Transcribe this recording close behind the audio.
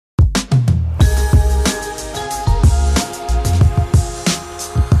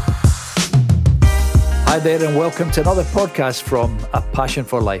Hi there and welcome to another podcast from A Passion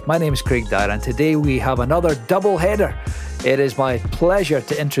for Life. My name is Craig Dyer and today we have another double header. It is my pleasure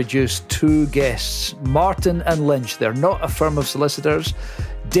to introduce two guests, Martin and Lynch. They're not a firm of solicitors.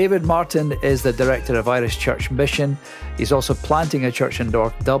 David Martin is the director of Irish Church Mission. He's also planting a church in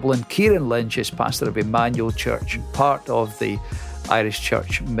North Dublin. Kieron Lynch is pastor of Immanuel Church, part of the Irish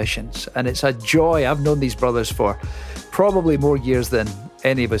Church Missions. And it's a joy. I've known these brothers for probably more years than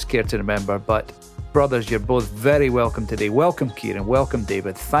any of us care to remember, but brothers, you're both very welcome today. Welcome, Kieron. Welcome,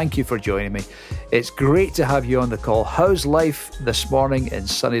 David. Thank you for joining me. It's great to have you on the call. How's life this morning in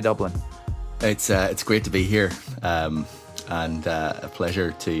sunny Dublin? It's great to be here, and a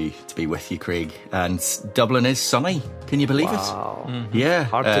pleasure to be with you, Craig. And Dublin is sunny. Can you believe it? Mm-hmm. Yeah,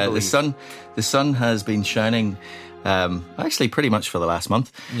 hard to believe. The sun has been shining, actually pretty much for the last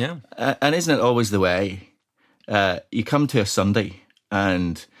month. Yeah, and isn't it always the way? You come to a Sunday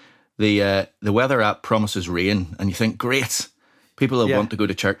and the weather app promises rain, and you think, great, people will want to go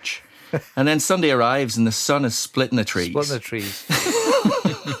to church. And then Sunday arrives and the sun is splitting the trees.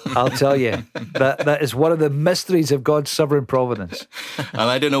 I'll tell you, that is one of the mysteries of God's sovereign providence. And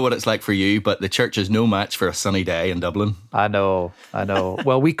I don't know what it's like for you, but the church is no match for a sunny day in Dublin. I know.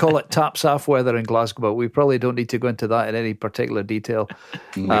 Well, we call it tap-saff weather in Glasgow, but we probably don't need to go into that in any particular detail.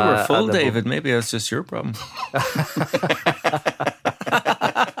 We were full, David. Maybe that's just your problem.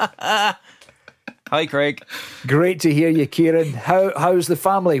 Hi, Craig. Great to hear you, Kieron. How's the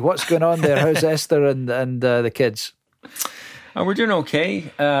family? What's going on there? How's Esther and the kids? We're doing okay.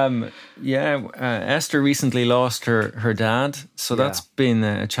 Esther recently lost her dad, so that's been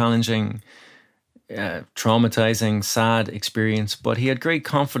a challenging, traumatizing, sad experience. But he had great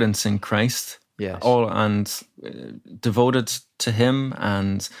confidence in Christ, devoted to Him,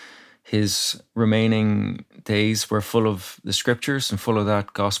 and his remaining days were full of the scriptures and full of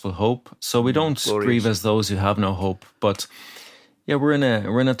that gospel hope. So we don't grieve as those who have no hope. But we're in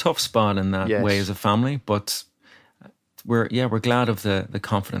a tough spot in that way as a family. But we're glad of the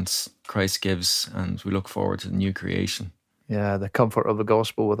confidence Christ gives, and we look forward to the new creation. Yeah, the comfort of the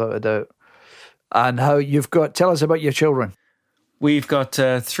gospel, without a doubt. And tell us about your children. We've got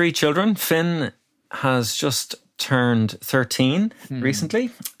 3 children. Finn has just turned 13 recently,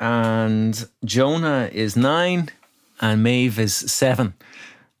 and Jonah is 9, and Maeve is 7.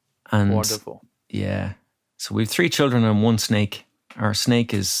 And wonderful. Yeah. So we have 3 children and 1 snake. Our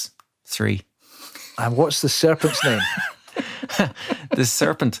snake is 3. And what's the serpent's name? The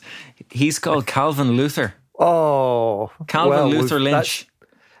serpent, he's called Calvin Luther. Oh, Calvin Luther Lynch.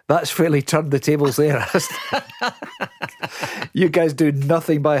 That's really turned the tables there. You guys do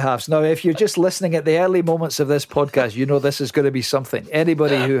nothing by halves. Now, if you're just listening at the early moments of this podcast, you know this is going to be something.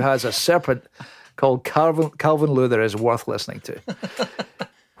 Anybody who has a serpent called Calvin Luther is worth listening to.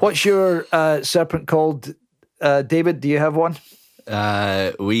 What's your serpent called, David? Do you have one?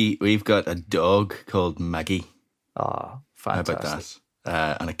 We've got a dog called Maggie. Ah, fantastic. How about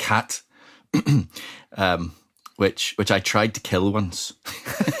that? And a cat, which I tried to kill once.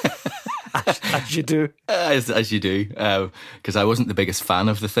 As you do. As you do, because I wasn't the biggest fan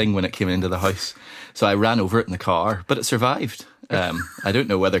of the thing when it came into the house. So I ran over it in the car, but it survived. I don't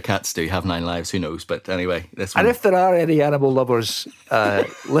know whether cats do have 9 lives, who knows? But anyway, this one. And if there are any animal lovers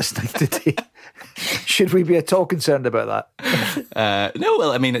listening today, should we be at all concerned about that? No,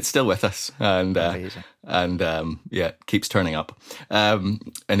 well, I mean, it's still with us, and keeps turning up. In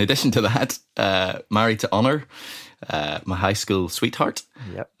addition to that, married to Honor, my high school sweetheart.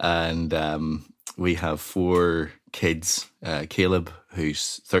 Yep. And we have 4 kids, Caleb,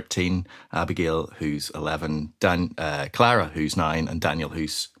 who's 13, Abigail, who's 11, Clara, who's 9, and Daniel,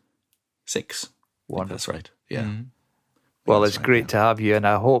 who's 6. Wonderful. That's right, yeah. Mm-hmm. Well, it's great to have you, and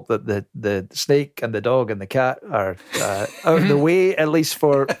I hope that the snake and the dog and the cat are out of the way, at least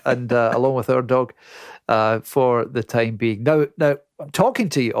along with our dog, for the time being. Now, I'm talking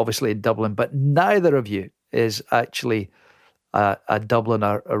to you, obviously, in Dublin, but neither of you is actually a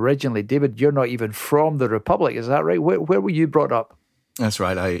Dubliner originally. David, you're not even from the Republic, is that right? Where were you brought up? That's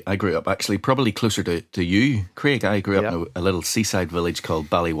right. I grew up actually probably closer to you, Craig. I grew up in a little seaside village called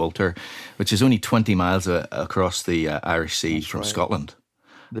Ballywalter, which is only 20 miles across the Irish Sea from Scotland.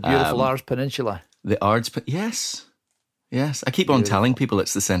 The beautiful Irish Peninsula. The Ards, yes. I keep on telling people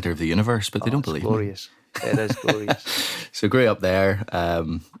it's the centre of the universe, but they don't believe glorious. me. It is glorious. So grew up there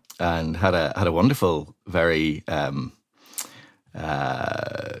and had a wonderful, very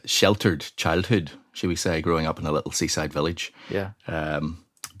sheltered childhood, shall we say, growing up in a little seaside village. Yeah.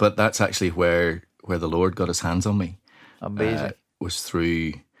 But that's actually where the Lord got his hands on me. Amazing. Was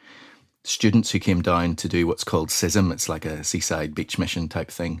through students who came down to do what's called SISM. It's like a seaside beach mission type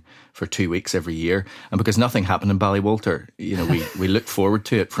thing for 2 weeks every year. And because nothing happened in Ballywalter, we looked forward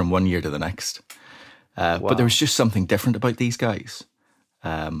to it from one year to the next. Wow. But there was just something different about these guys.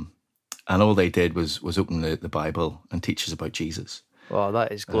 And all they did was open the Bible and teach us about Jesus. Wow,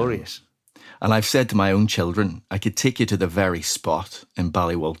 that is glorious. And I've said to my own children, I could take you to the very spot in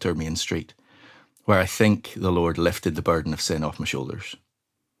Ballywalter Main Street where I think the Lord lifted the burden of sin off my shoulders.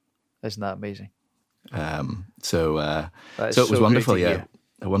 Isn't that amazing? So it was wonderful, yeah.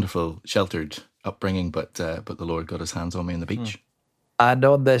 A wonderful, sheltered upbringing, but the Lord got his hands on me on the beach. And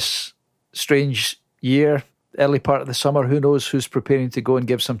on this strange year, early part of the summer, who knows who's preparing to go and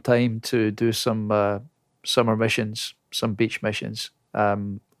give some time to do some summer missions, some beach missions.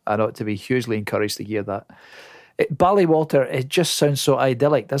 I ought to be hugely encouraged to hear that. Ballywalter, it just sounds so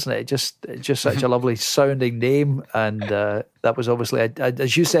idyllic, doesn't it? It's just such a lovely sounding name, and that was obviously,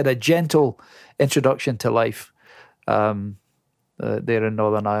 as you said, a gentle introduction to life there in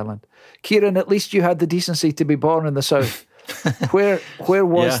Northern Ireland. Kieron, at least you had the decency to be born in the south. Where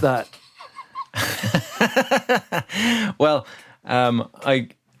was that? Well,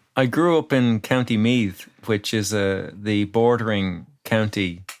 I grew up in County Meath, which is the bordering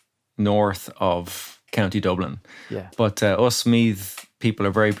county north of County Dublin. Yeah. But us Meath people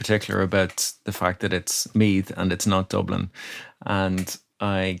are very particular about the fact that it's Meath and it's not Dublin. And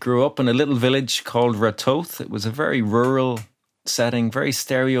I grew up in a little village called Ratoath. It was a very rural setting, very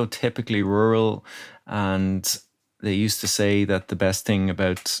stereotypically rural. And they used to say that the best thing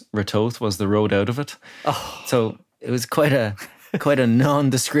about Ratoath was the road out of it. Oh. So it was quite a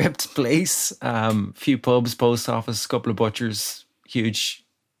nondescript place. Few pubs, post office, couple of butchers, huge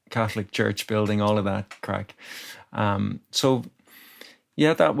Catholic church building, all of that crack. So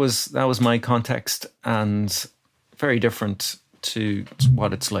yeah, that was my context, and very different to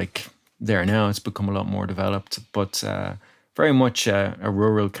what it's like there now. It's become a lot more developed, but very much a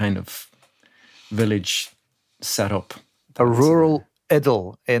rural kind of village setup. A rural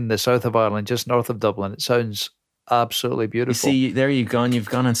idyll in the south of Ireland, just north of Dublin. It sounds absolutely beautiful. You see, there you've gone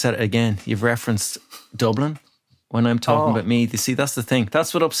and said it again. You've referenced Dublin when I'm talking about Meath. You see, that's the thing.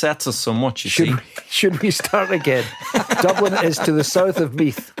 That's what upsets us so much, Should we start again? Dublin is to the south of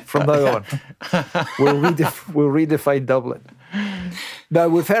Meath from now on. We'll redefine Dublin. Now,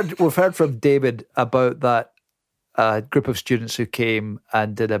 we've heard from David about that group of students who came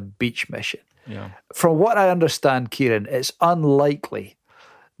and did a beach mission. Yeah. From what I understand, Kieron, it's unlikely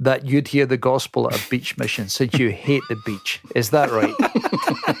that you'd hear the gospel at a beach mission since you hate the beach. Is that right?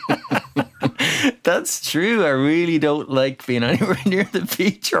 That's true. I really don't like being anywhere near the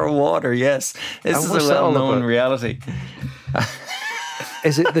beach or water. Yes, this is a well-known reality.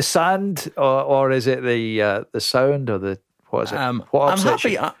 Is it the sand, or is it the sound, or the what is it? What upsets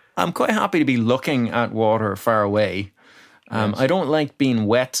you? I'm quite happy to be looking at water far away. Yes. I don't like being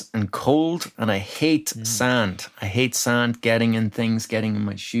wet and cold, and I hate sand. I hate sand getting in things, getting in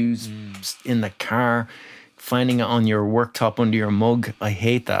my shoes, in the car, finding it on your worktop under your mug. I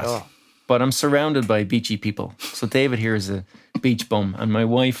hate that. Oh. But I'm surrounded by beachy people. So David here is a beach bum, and my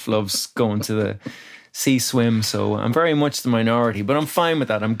wife loves going to the sea swim. So I'm very much the minority, but I'm fine with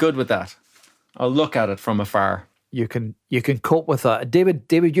that. I'm good with that. I'll look at it from afar. You can cope with that.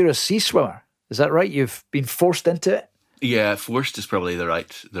 David, you're a sea swimmer. Is that right? You've been forced into it? Yeah, forced is probably the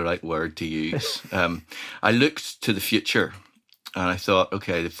right word to use. I looked to the future, and I thought,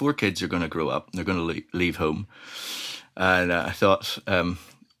 okay, the 4 kids are going to grow up. They're going to leave home. And I thought,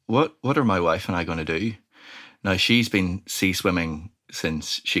 what are my wife and I going to do? Now, she's been sea swimming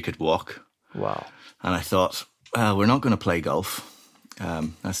since she could walk. Wow. And I thought, well, we're not going to play golf.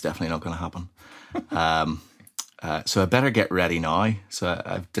 That's definitely not going to happen. So I better get ready now. So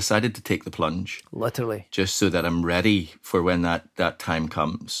I've decided to take the plunge. Literally. Just so that I'm ready for when that time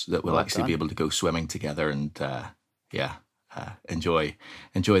comes, that we'll actually be able to go swimming together and enjoy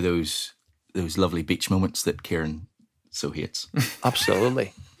those lovely beach moments that Kieron so hates.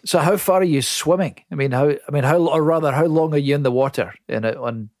 Absolutely. So how far are you swimming? How long are you in the water when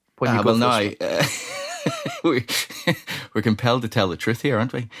you go? We're compelled to tell the truth here,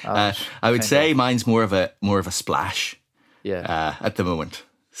 aren't we? I would say mine's more of a splash. Yeah. At the moment.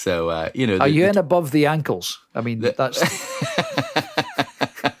 So are you in above the ankles? That's.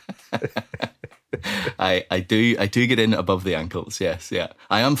 I do get in above the ankles. Yes, yeah.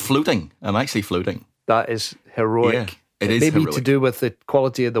 I am floating. I'm actually floating. That is heroic. Yeah. It is maybe heroic. To do with the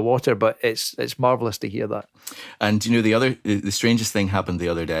quality of the water, but it's marvellous to hear that. And the strangest thing happened the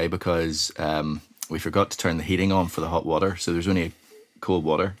other day because we forgot to turn the heating on for the hot water, so there's only cold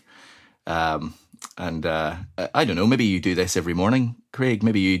water. And I don't know, maybe you do this every morning, Craig.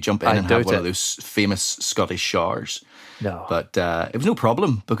 Maybe you jump in and have one of those famous Scottish showers. No. But it was no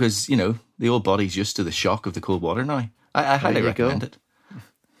problem because, the old body's used to the shock of the cold water now. I highly recommend it.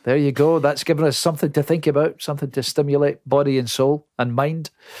 There you go. That's given us something to think about, something to stimulate body and soul and mind.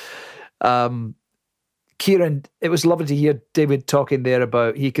 Kieron, it was lovely to hear David talking there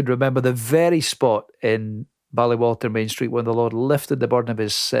about he could remember the very spot in Ballywalter Main Street when the Lord lifted the burden of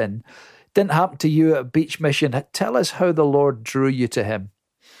his sin. Didn't happen to you at Beach Mission. Tell us how the Lord drew you to him.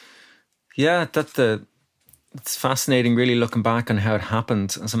 Yeah, it's fascinating really looking back on how it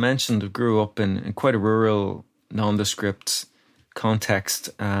happened. As I mentioned, I grew up in quite a rural, nondescript context.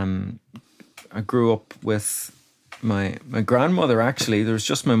 I grew up with my grandmother, actually. There was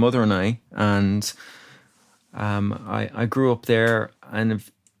just my mother and I. And I grew up there and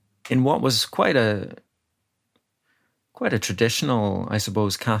in what was quite a traditional, I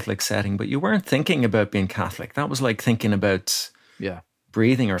suppose, Catholic setting, but you weren't thinking about being Catholic. That was like thinking about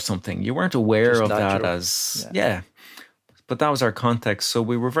breathing or something. You weren't aware just of natural. That as, but that was our context. So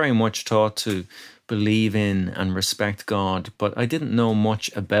we were very much taught to believe in and respect God, but I didn't know much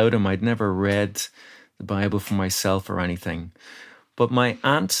about him. I'd never read the Bible for myself or anything. But my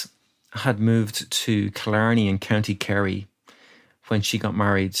aunt had moved to Killarney in County Kerry when she got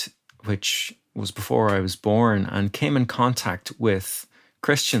married, which was before I was born, and came in contact with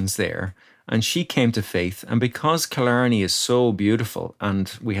Christians there. And she came to faith. And because Killarney is so beautiful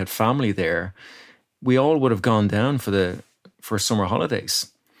and we had family there, we all would have gone down for summer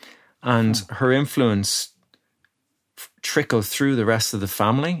holidays. And her influence trickled through the rest of the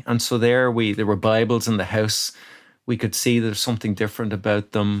family. And so there were Bibles in the house. We could see there's something different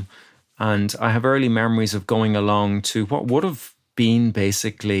about them. And I have early memories of going along to what would have been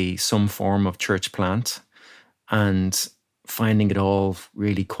basically some form of church plant and finding it all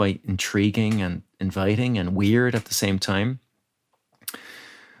really quite intriguing and inviting and weird at the same time.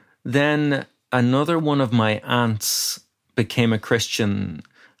 Then another one of my aunts became a Christian,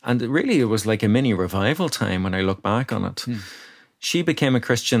 and really it was like a mini revival time when I look back on it. She became a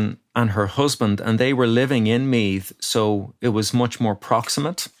Christian and her husband, and they were living in Meath, so it was much more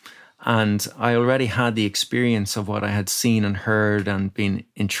proximate. And I already had the experience of what I had seen and heard and been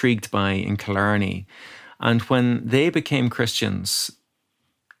intrigued by in Killarney. And when they became Christians,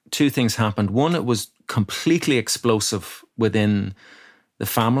 two things happened. One, it was completely explosive within the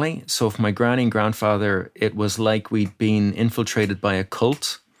family. So for my granny and grandfather, it was like we'd been infiltrated by a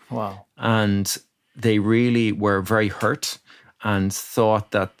cult. Wow. And they really were very hurt and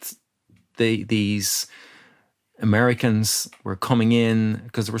thought that these Americans were coming in,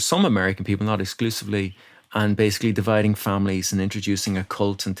 because there were some American people, not exclusively, and basically dividing families and introducing a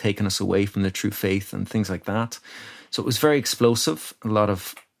cult and taking us away from the true faith and things like that. So it was very explosive, a lot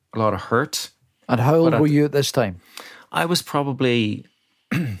of hurt. And how old were you at this time? I was probably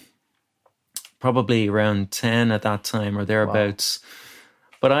around 10 at that time or thereabouts. Wow.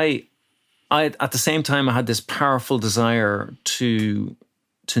 But I at the same time, I had this powerful desire to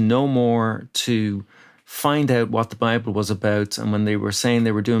know more, to find out what the Bible was about. And when they were saying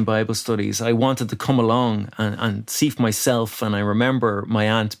they were doing Bible studies, I wanted to come along and see for myself. And I remember my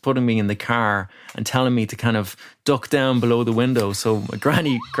aunt putting me in the car and telling me to kind of duck down below the window so my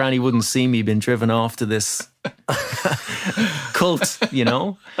granny wouldn't see me being driven off to this cult, you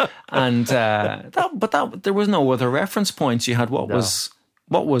know. And there was no other reference points. You had what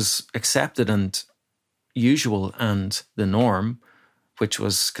was accepted and usual and the norm, which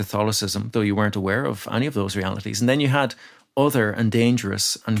was Catholicism, though you weren't aware of any of those realities. And then you had other and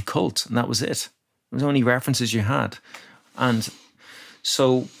dangerous and cult, and that was it. It was only references you had. And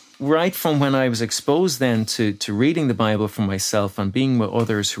so right from when I was exposed then to reading the Bible for myself and being with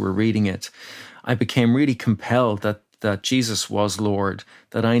others who were reading it, I became really compelled that Jesus was Lord,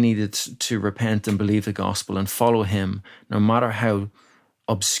 that I needed to repent and believe the gospel and follow him, no matter how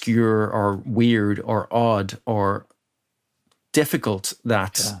obscure or weird or odd or difficult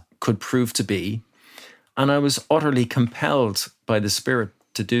that could prove to be. And I was utterly compelled by the Spirit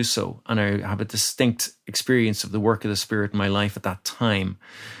to do so. And I have a distinct experience of the work of the Spirit in my life at that time.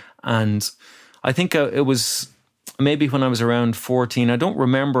 And I think it was maybe when I was around 14. I don't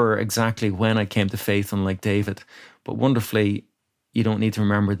remember exactly when I came to faith, unlike David, but wonderfully, you don't need to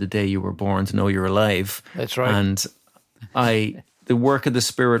remember the day you were born to know you're alive. That's right. And the work of the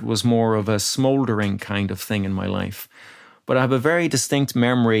Spirit was more of a smouldering kind of thing in my life. But I have a very distinct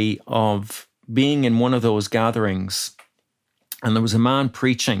memory of being in one of those gatherings, and there was a man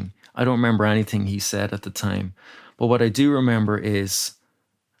preaching. I don't remember anything he said at the time, but what I do remember is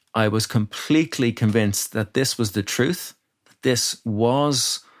I was completely convinced that this was the truth, that this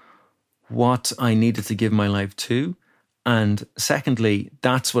was what I needed to give my life to. And secondly,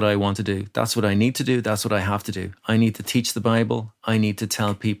 that's what I want to do. That's what I need to do. That's what I have to do. I need to teach the Bible. I need to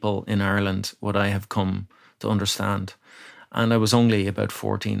tell people in Ireland what I have come to understand. And I was only about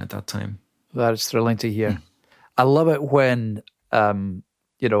 14 at that time. That is thrilling to hear. I love it when,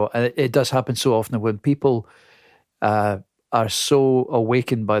 it does happen so often when people are so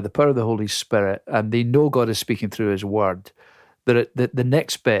awakened by the power of the Holy Spirit and they know God is speaking through His Word, that the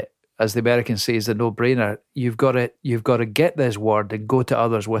next bit, as the Americans say, is the no-brainer. You've got to get this word and go to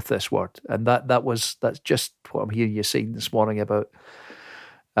others with this word, and that's just what I'm hearing you saying this morning about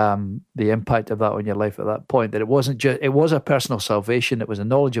the impact of that on your life at that point. That it was a personal salvation. It was a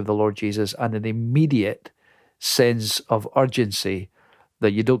knowledge of the Lord Jesus and an immediate sense of urgency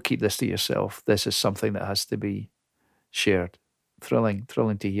that you don't keep this to yourself. This is something that has to be shared. Thrilling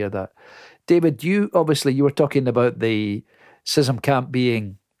to hear that. David, you were talking about the Schism Camp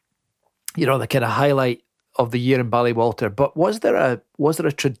being, the kind of highlight of the year in Ballywalter. But was there a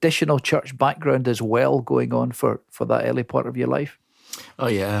traditional church background as well going on for that early part of your life? Oh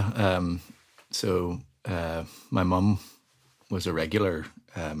yeah. So my mum was a regular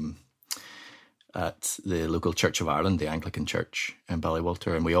at the local Church of Ireland, the Anglican Church in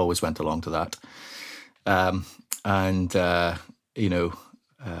Ballywalter, and we always went along to that.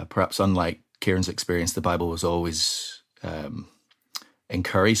 Perhaps unlike Kieron's experience, the Bible was always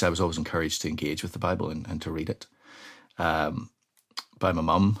encouraged. I was always encouraged to engage with the Bible and to read it by my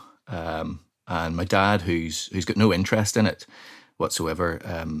mum and my dad, who's got no interest in it whatsoever,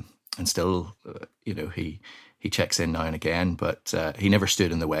 and still, he checks in now and again, but he never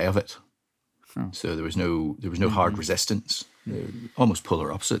stood in the way of it. So there was no hard resistance. Almost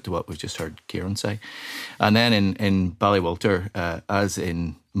polar opposite to what we've just heard Kieron say. And then in Ballywalter, as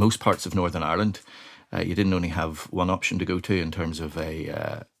in most parts of Northern Ireland, you didn't only have one option to go to in terms of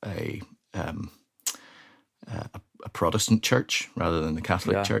a Protestant church rather than the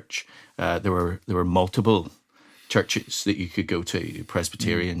Catholic church. There were multiple churches that you could go to,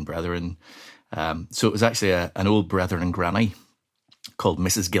 Presbyterian, Brethren. So it was actually an old Brethren granny called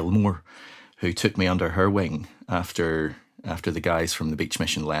Mrs. Gilmore who took me under her wing after the guys from the Beach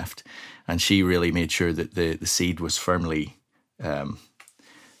Mission left, and she really made sure that the seed was firmly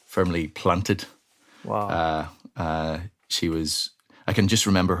planted. Wow. She was, I can just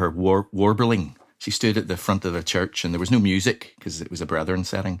remember her warbling. She stood at the front of the church and there was no music because it was a Brethren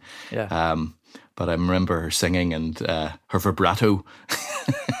setting. Yeah. But I remember her singing and her vibrato.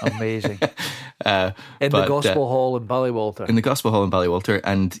 Amazing. In the Gospel Hall in Ballywalter. In the Gospel Hall in Ballywalter.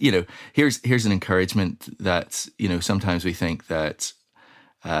 And, here's an encouragement that, sometimes we think that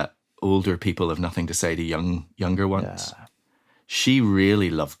older people have nothing to say to younger ones. Yeah. She really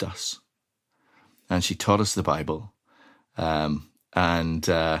loved us. And she taught us the Bible. And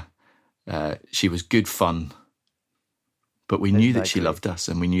she was good fun. But we knew that she loved us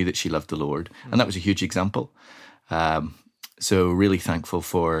and we knew that she loved the Lord. And that was a huge example. So really thankful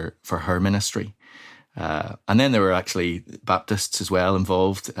for her ministry. And then there were actually Baptists as well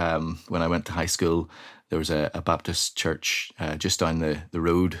involved. When I went to high school, there was a Baptist church just down the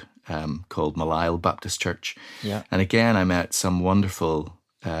road called Malile Baptist Church. Yeah. And again, I met some wonderful,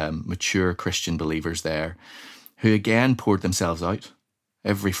 mature Christian believers there who again poured themselves out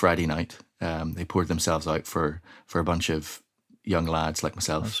every Friday night. They poured themselves out for a bunch of young lads like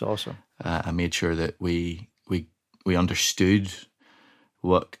myself. That's awesome. I made sure that we understood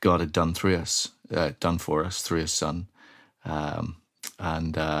what God had done for us through His Son,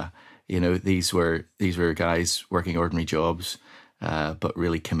 these were guys working ordinary jobs, but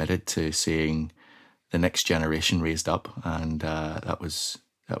really committed to seeing the next generation raised up, and that was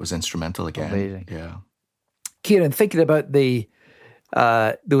instrumental again. Amazing. Yeah, Kieron, thinking about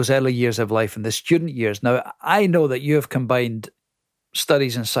those early years of life and the student years. Now, I know that you have combined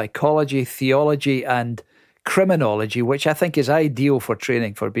studies in psychology, theology, and criminology, which I think is ideal for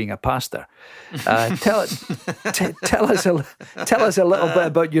training for being a pastor. Tell us a little bit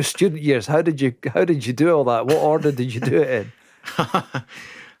about your student years. How did you do all that? What order did you do it in?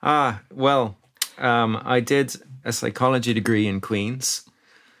 I did a psychology degree in Queen's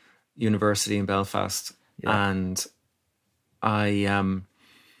University in Belfast, and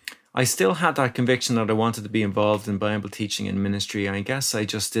I still had that conviction that I wanted to be involved in Bible teaching and ministry. I guess I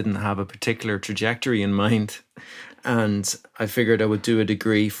just didn't have a particular trajectory in mind. And I figured I would do a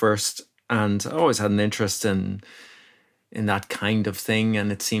degree first. And I always had an interest in that kind of thing.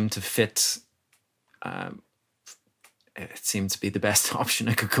 And it seemed to fit. It seemed to be the best option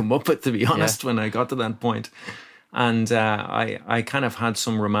I could come up with, to be honest, when I got to that point. And I kind of had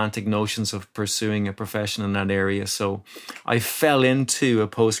some romantic notions of pursuing a profession in that area. So I fell into a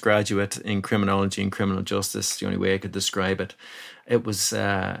postgraduate in criminology and criminal justice, the only way I could describe it. It was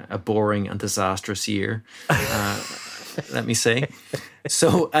a boring and disastrous year, let me say.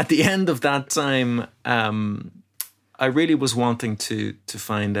 So at the end of that time, I really was wanting to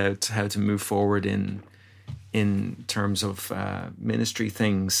find out how to move forward in terms of ministry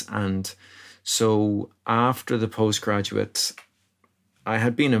things. And so after the postgraduate, I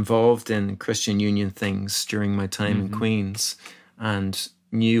had been involved in Christian Union things during my time in Queen's, and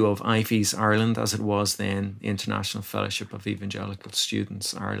knew of IFES Ireland, as it was then, the International Fellowship of Evangelical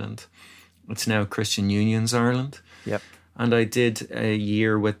Students Ireland. It's now Christian Unions Ireland. Yep. And I did a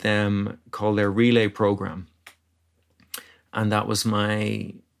year with them called their Relay Programme. And that was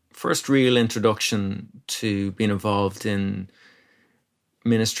my first real introduction to being involved in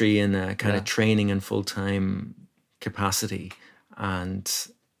ministry in a kind of training and full-time capacity. And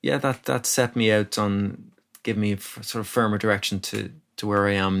yeah, that set me out on, give me sort of firmer direction to where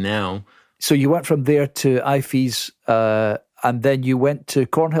I am now. So you went from there to IFES, and then you went to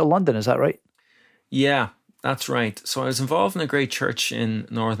Cornhill, London, is that right? Yeah, that's right. So I was involved in a great church in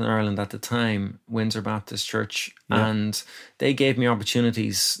Northern Ireland at the time, Windsor Baptist Church, and they gave me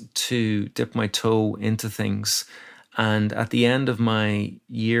opportunities to dip my toe into things. And at the end of my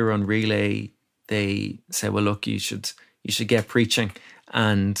year on Relay, they said, well, look, you should get preaching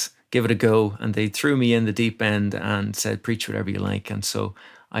and give it a go. And they threw me in the deep end and said, preach whatever you like. And so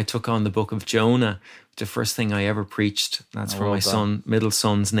I took on the book of Jonah, the first thing I ever preached. That's where my middle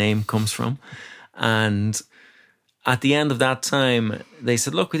son's name comes from. And at the end of that time, they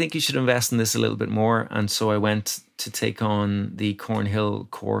said, look, we think you should invest in this a little bit more. And so I went to take on the Cornhill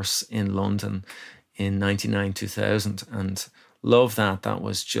course in London in 1999-2000 and loved that. That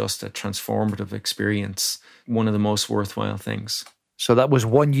was just a transformative experience, one of the most worthwhile things. So that was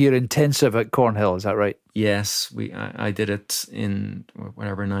 1 year intensive at Cornhill, is that right? Yes, I did it in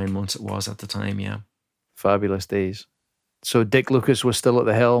whatever 9 months it was at the time, yeah. Fabulous days. So Dick Lucas was still at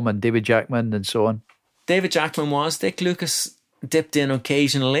the helm and David Jackman and so on? David Jackman was. Dick Lucas dipped in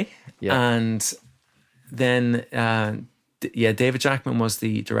occasionally. Yeah. And then, David Jackman was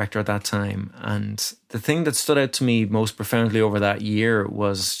the director at that time. And the thing that stood out to me most profoundly over that year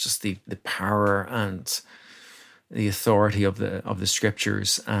was just the power and the authority of the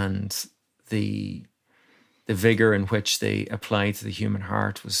scriptures and the vigor in which they applied to the human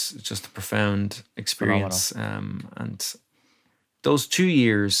heart was just a profound experience. And those 2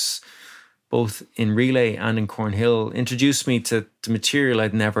 years, both in Relay and in Cornhill, introduced me to material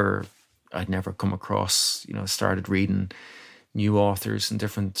I'd never come across. You know, started reading new authors and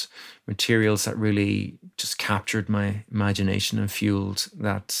different materials that really just captured my imagination and fueled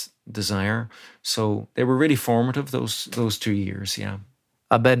that desire. So they were really formative, those 2 years, yeah.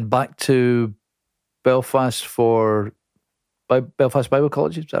 And then back to Belfast for Belfast Bible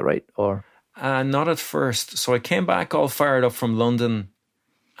College, is that right? Or not at first. So I came back all fired up from London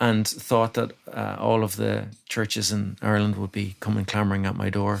and thought that all of the churches in Ireland would be coming clamouring at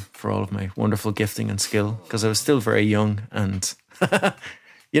my door for all of my wonderful gifting and skill, because I was still very young and,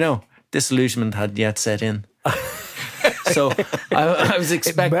 disillusionment had yet set in. So I was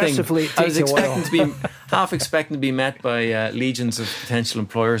expecting to be met by legions of potential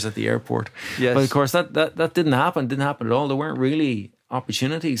employers at the airport. Yes. But of course that didn't happen. Didn't happen at all. There weren't really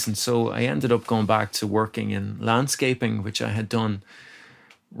opportunities, and so I ended up going back to working in landscaping, which I had done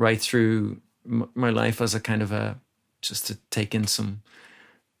right through my life as a kind of just to take in some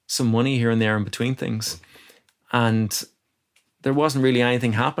money here and there in between things. And there wasn't really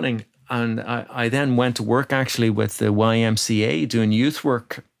anything happening. And I then went to work actually with the YMCA doing youth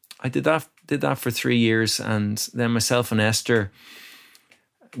work. I did that for 3 years, and then myself and Esther,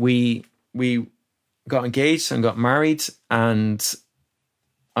 we got engaged and got married. And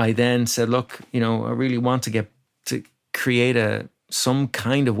I then said, look, I really want to create some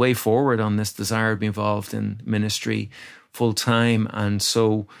kind of way forward on this desire to be involved in ministry full time. And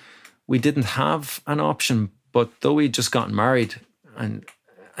so we didn't have an option, but though we'd just gotten married and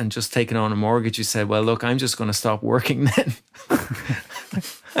just taken on a mortgage, you said, well, look, I'm just going to stop working then.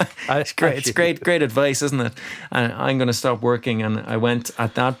 It's great. It's great advice, isn't it? And I'm going to stop working. And I went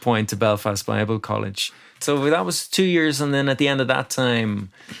at that point to Belfast Bible College. So that was 2 years. And then at the end of that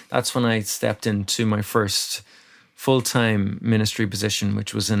time, that's when I stepped into my first full-time ministry position,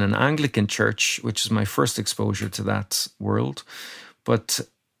 which was in an Anglican church, which is my first exposure to that world. But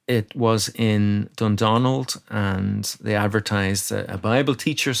it was in Dundonald, and they advertised a Bible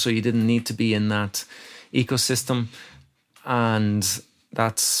teacher, so you didn't need to be in that ecosystem. And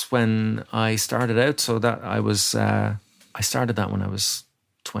that's when I started out. So that I started that when I was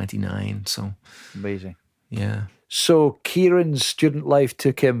 29. So amazing. Yeah. So Kieron's student life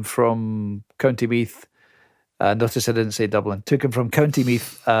took him from County Meath. Notice I didn't say Dublin. Took him from County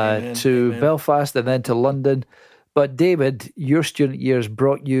Meath to Belfast and then to London. But David, your student years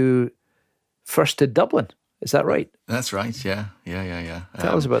brought you first to Dublin. Is that right? That's right, yeah.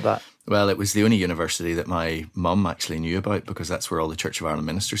 Tell us about that. Well, it was the only university that my mum actually knew about, because that's where all the Church of Ireland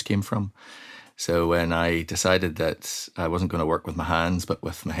ministers came from. So when I decided that I wasn't going to work with my hands but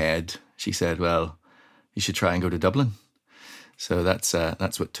with my head, she said, well, you should try and go to Dublin. So that's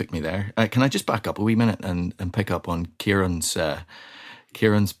what took me there. Can I just back up a wee minute and pick up on Kieron's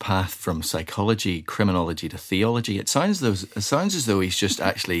path from psychology, criminology to theology? It sounds as though he's just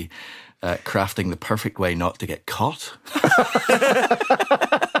actually crafting the perfect way not to get caught.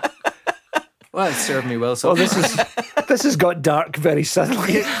 Well, it served me well. So this has got dark very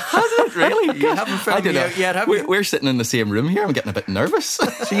suddenly. Hasn't it really? You haven't found me out yet, have you? We're sitting in the same room here. I'm getting a bit nervous.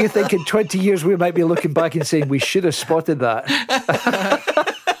 So you think in 20 years we might be looking back and saying we should have spotted that?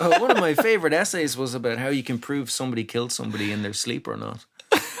 One of my favourite essays was about how you can prove somebody killed somebody in their sleep or not.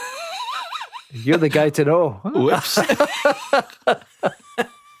 You're the guy to know. Whoops. But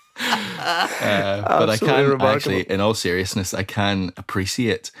I can remarkable. Actually, in all seriousness, I can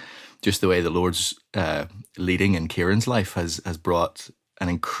appreciate just the way the Lord's leading in Kieron's life has brought an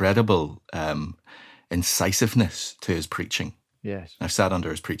incredible incisiveness to his preaching. Yes. I've sat under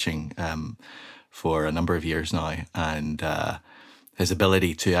his preaching for a number of years now, and his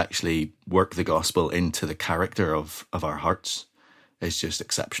ability to actually work the gospel into the character of our hearts is just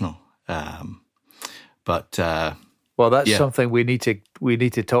exceptional. Well, that's something we need to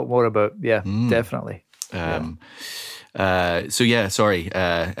talk more about. Yeah, definitely. Ended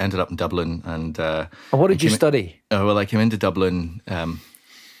up in Dublin, and what did you study? Well, I came into Dublin.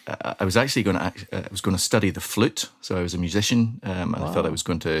 I was actually going to study the flute, so I was a musician, and I thought I was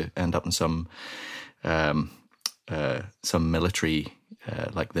going to end up in some military,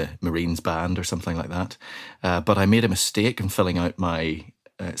 like the Marines band or something like that. But I made a mistake in filling out my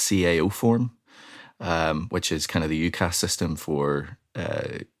CAO form, which is kind of the UCAS system for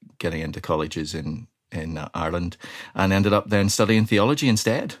getting into colleges in Ireland, and ended up then studying theology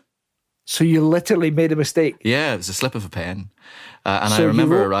instead. So you literally made a mistake? Yeah, it was a slip of a pen. And so I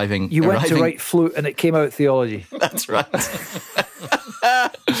remember arriving... You went to write flute and it came out theology. That's right.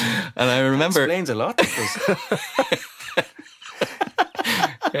 And I remember... That explains a lot.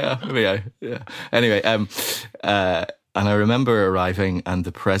 Yeah. Anyway, and I remember arriving, and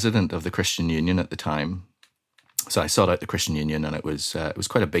the president of the Christian Union at the time... So I sought out the Christian Union, and it was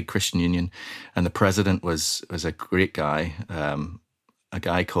quite a big Christian union, and the president was a great guy, a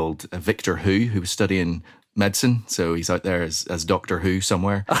guy called Victor who was studying medicine, so he's out there as Doctor Who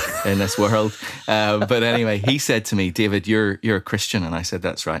somewhere in this world. But anyway, he said to me, "David, you're a Christian," and I said,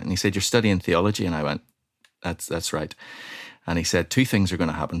 "That's right." And he said, "You're studying theology," and I went, "That's right." And he said, "Two things are going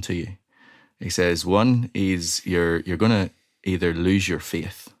to happen to you." He says, "One is you're going to either lose your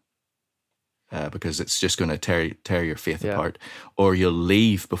faith." Because it's just going to tear your faith apart, or you'll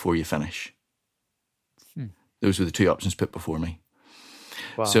leave before you finish. Those were the two options put before me.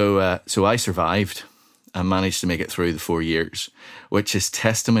 Wow. So I survived and managed to make it through the 4 years, which is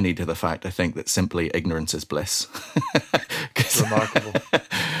testimony to the fact, I think, that simply ignorance is bliss. Remarkable.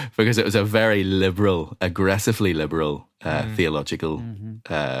 Because it was a very liberal, aggressively liberal theological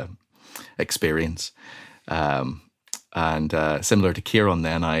experience. And similar to Kieron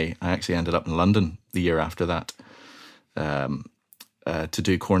then, I actually ended up in London the year after that to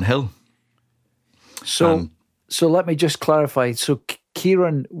do Cornhill. So let me just clarify. So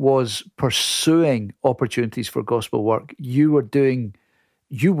Kieron was pursuing opportunities for gospel work. Is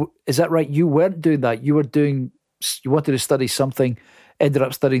that right? You weren't doing that. You wanted to study something, ended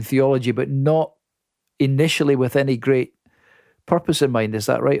up studying theology, but not initially with any great purpose in mind. Is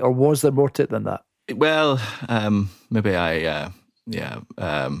that right? Or was there more to it than that? Well, maybe I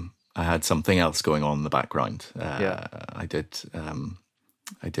had something else going on in the background. I did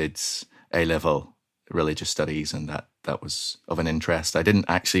A-level religious studies, and that was of an interest. I didn't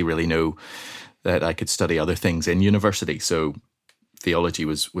actually really know that I could study other things in university, so theology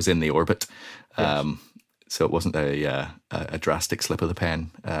was in the orbit. Yes. So it wasn't a drastic slip of the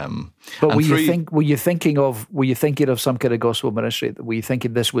pen. But were you thinking of some kind of gospel ministry? Were you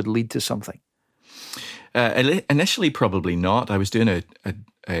thinking this would lead to something? Initially, probably not. I was doing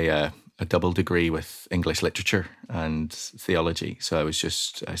a double degree with English literature and theology, so I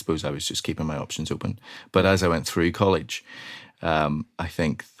suppose I was just keeping my options open. But as I went through college, I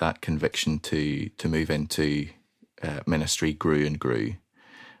think that conviction to move into ministry grew and grew,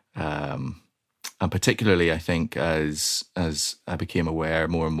 And particularly, I think, as I became aware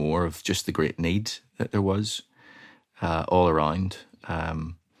more and more of just the great need that there was all around.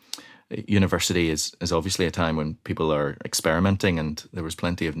 University is obviously a time when people are experimenting, and there was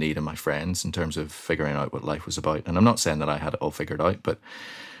plenty of need in my friends in terms of figuring out what life was about. And I'm not saying that I had it all figured out, but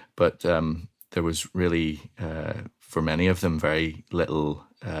there was really, for many of them, very little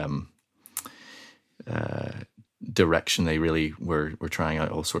direction. They really were trying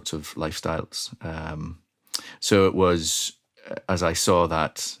out all sorts of lifestyles. So it was, as I saw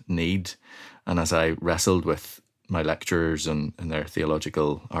that need, and as I wrestled with my lecturers and their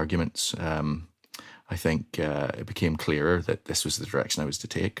theological arguments, I think it became clearer that this was the direction I was to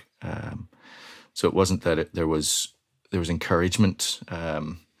take. So it wasn't that there was encouragement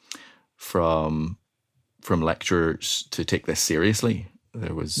from lecturers to take this seriously.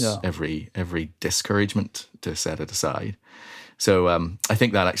 There was every discouragement to set it aside. So I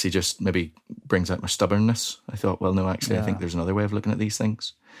think that actually just maybe brings out my stubbornness. I thought, well, no, actually, I think there's another way of looking at these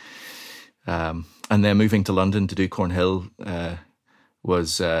things. And then moving to London to do Cornhill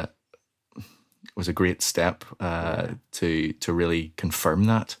was a great step to really confirm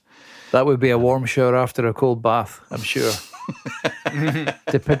that. That would be a warm shower after a cold bath, I'm sure.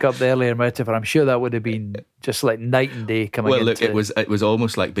 To pick up the earlier metaphor, I'm sure that would have been just like night and day coming. Well, look, it was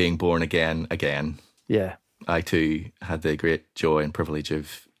almost like being born again. Yeah, I too had the great joy and privilege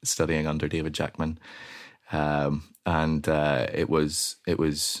of studying under David Jackman, and it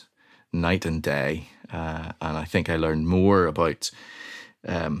was night and day, and I think I learned more about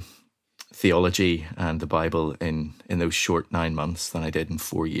theology and the Bible in those short 9 months than I did in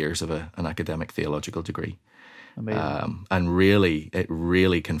 4 years of an academic theological degree. And really, it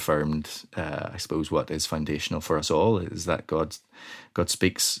really confirmed, I suppose, what is foundational for us all is that God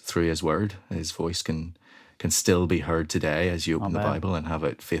speaks through His Word. His voice can still be heard today as you open the Bible and have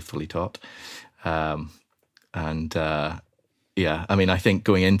it faithfully taught. Yeah, I mean, I think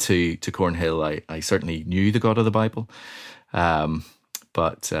going into Cornhill, I certainly knew the God of the Bible,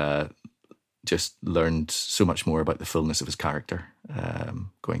 but just learned so much more about the fullness of His character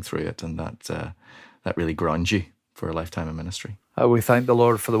going through it, and that really grounds you for a lifetime of ministry. We thank the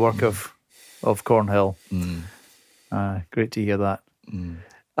Lord for the work of Cornhill. Great to hear that.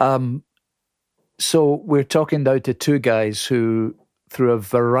 So we're talking now to two guys who, through a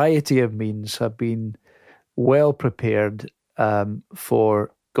variety of means, have been well prepared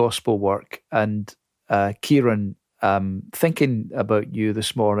for gospel work. And Kieron, thinking about you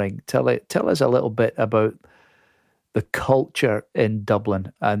this morning, tell us a little bit about the culture in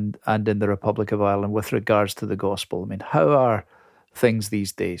Dublin and in the Republic of Ireland with regards to the gospel. I mean, how are things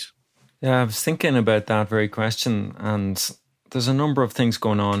these days? Yeah, I was thinking about that very question, and there's a number of things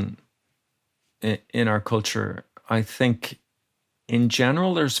going on in our culture. I think in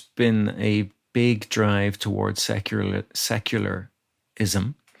general there's been a big drive towards secularism.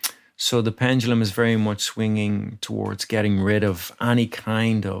 So the pendulum is very much swinging towards getting rid of any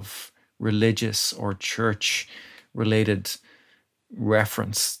kind of religious or church-related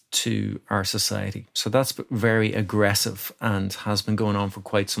reference to our society. So that's very aggressive and has been going on for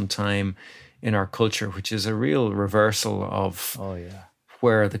quite some time in our culture, which is a real reversal of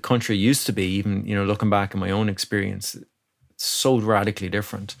where the country used to be. Even, looking back at my own experience, it's so radically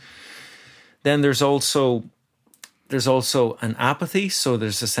different. Then there's also an apathy. So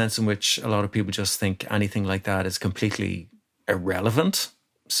there's a sense in which a lot of people just think anything like that is completely irrelevant.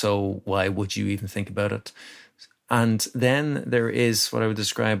 So why would you even think about it? And then there is what I would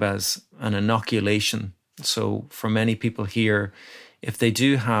describe as an inoculation. So for many people here, if they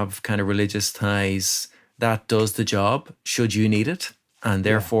do have kind of religious ties, that does the job, should you need it. And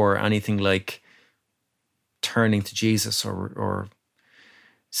therefore anything like turning to Jesus or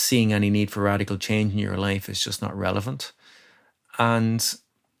seeing any need for radical change in your life is just not relevant. And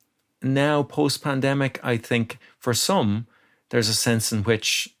now post-pandemic, I think for some, there's a sense in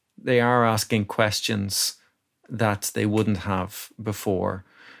which they are asking questions that they wouldn't have before.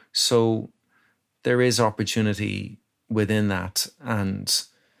 So there is opportunity within that. And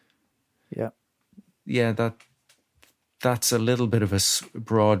that's a little bit of a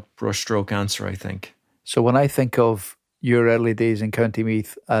broad brushstroke answer, I think. So when I think of your early days in County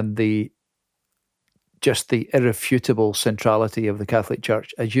Meath and the irrefutable centrality of the Catholic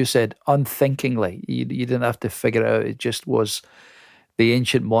Church, as you said, unthinkingly, you didn't have to figure it out. It just was the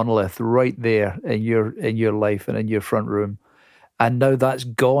ancient monolith right there in your life and in your front room. And now that's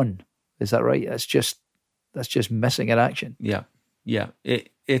gone. Is that right? That's just missing in action. Yeah.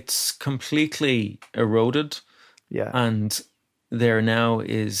 It's completely eroded. Yeah. And there now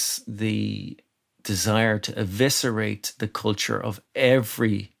is the desire to eviscerate the culture of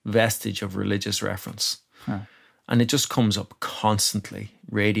every vestige of religious reference. And it just comes up constantly.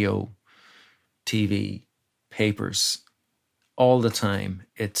 Radio, TV, papers, all the time.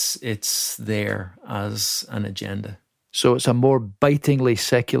 It's there as an agenda. So it's a more bitingly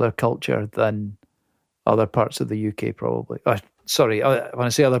secular culture than other parts of the UK, probably. Sorry, when I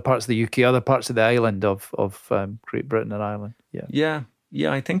say other parts of the UK, other parts of the island of Great Britain and Ireland. Yeah,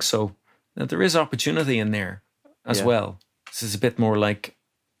 I think so. Now, there is opportunity in there as well. This is a bit more like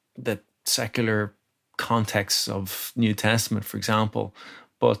the secular context of New Testament, for example,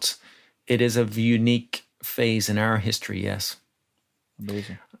 but it is a unique phase in our history, yes.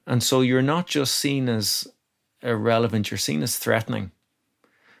 Amazing. And so you're not just seen as irrelevant, you're seen as threatening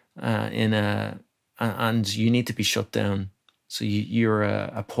and you need to be shut down. So you're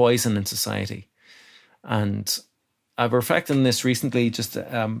a poison in society. And I've reflected on this recently, just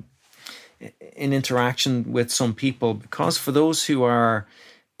in interaction with some people, because for those who are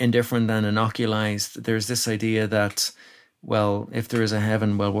indifferent and inoculized, there's this idea that, well, if there is a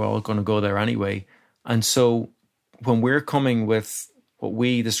heaven, well, we're all going to go there anyway. And so when we're coming with what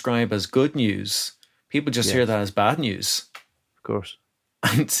we describe as good news, people just hear that as bad news. Of course.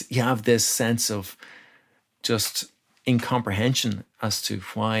 And you have this sense of just incomprehension as to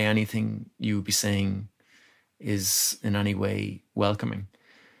why anything you would be saying is in any way welcoming.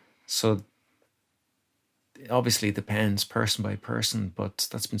 So obviously it depends person by person, but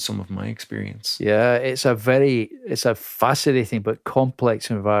that's been some of my experience. Yeah, it's a fascinating but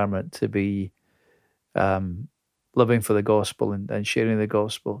complex environment to be living for the gospel and sharing the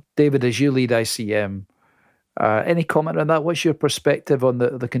gospel. David, as you lead ICM, any comment on that? What's your perspective on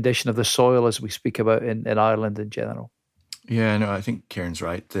the condition of the soil as we speak about in Ireland in general? Yeah, no, I think Kieron's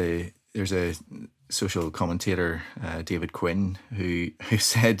right. There's a social commentator, David Quinn, who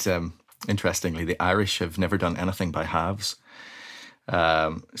said, interestingly, the Irish have never done anything by halves.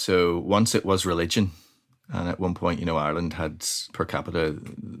 So once it was religion, and at one point, Ireland had per capita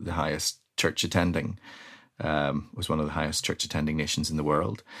the highest church attending, was one of the highest church attending nations in the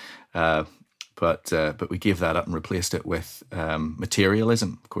world. But we gave that up and replaced it with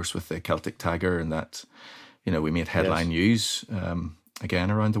materialism, of course, with the Celtic Tiger, and that, we made headline news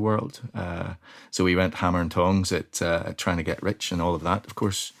again around the world. So we went hammer and tongs at trying to get rich, and all of that, of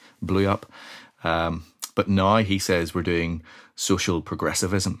course, blew up. But now he says we're doing social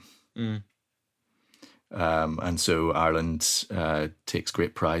progressivism. And so Ireland takes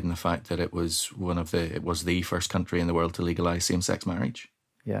great pride in the fact that it was the first country in the world to legalise same-sex marriage.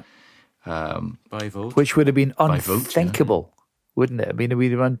 Yeah. By vote. Which would have been unthinkable, wouldn't it? I mean, it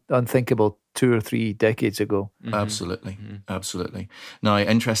would have been unthinkable 2 or 3 decades ago. Mm-hmm. Absolutely. Now,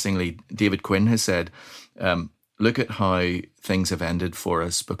 interestingly, David Quinn has said, look at how things have ended for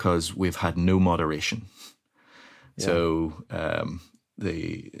us because we've had no moderation. Yeah. So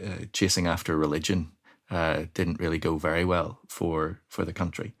the chasing after religion didn't really go very well for the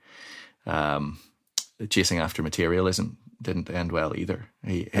country. Chasing after materialism didn't end well either.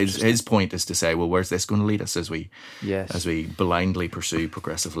 His point is to say, well, where's this going to lead us as we blindly pursue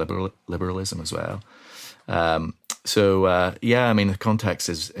progressive liberalism as well? The context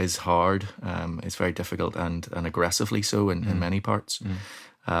is hard. It's very difficult and aggressively so in many parts.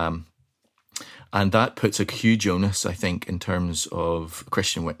 And that puts a huge onus, I think, in terms of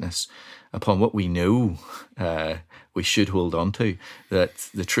Christian witness upon what we know we should hold on to, that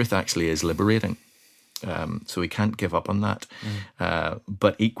the truth actually is liberating. So we can't give up on that.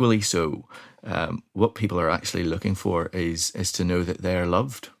 But equally so, what people are actually looking for is to know that they're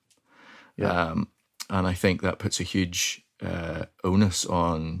loved. Yeah. And I think that puts a huge onus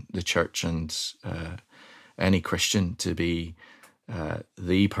on the church and any Christian to be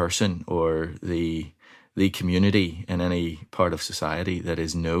the person or the community in any part of society that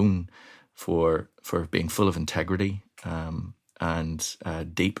is known for being full of integrity and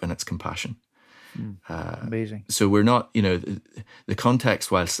deep in its compassion. Amazing. So we're not, the context,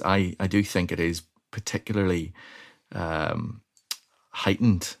 whilst I do think it is particularly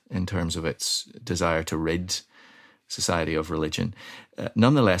heightened in terms of its desire to rid society of religion,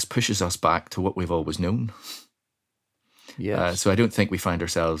 nonetheless pushes us back to what we've always known. Yes. So I don't think we find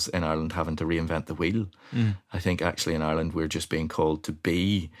ourselves in Ireland having to reinvent the wheel. I think actually in Ireland we're just being called to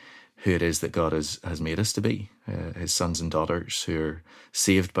be who it is that God has made us to be, his sons and daughters who are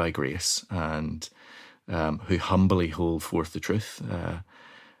saved by grace and who humbly hold forth the truth.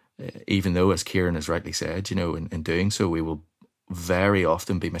 Even though, as Kieron has rightly said, in doing so, we will very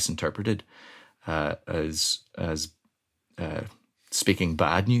often be misinterpreted as speaking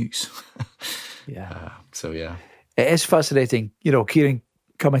bad news. Yeah. Yeah. It is fascinating. Kieron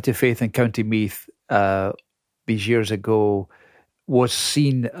coming to faith in County Meath these years ago was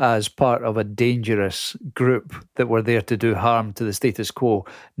seen as part of a dangerous group that were there to do harm to the status quo.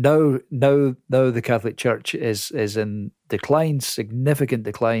 Now the Catholic Church is in decline, significant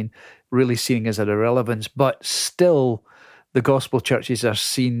decline, really seen as an irrelevance, but still the gospel churches are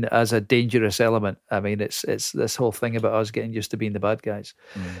seen as a dangerous element. I mean, it's this whole thing about us getting used to being the bad guys.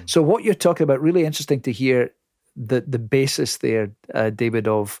 So what you're talking about, really interesting to hear the basis there, David,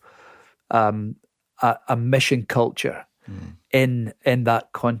 of a mission culture in that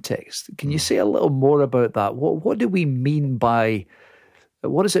context. Can you say a little more about that? What do we mean by,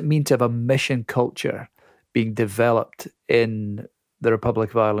 what does it mean to have a mission culture being developed in the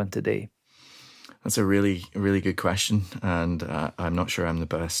Republic of Ireland today? That's a really, really good question, and I'm not sure I'm the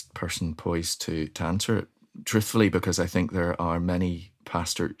best person poised to answer it truthfully, because I think there are many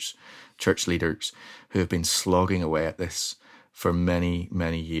pastors, church leaders, who have been slogging away at this for many,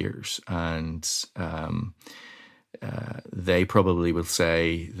 many years, and they probably will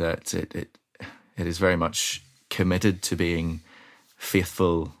say that it is very much committed to being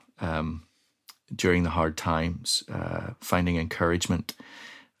faithful during the hard times, finding encouragement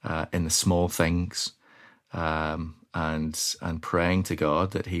in the small things, and praying to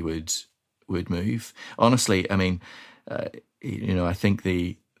God that He would move. Honestly, I mean, I think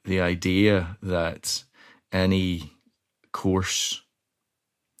the idea that any course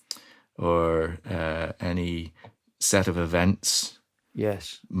or any set of events,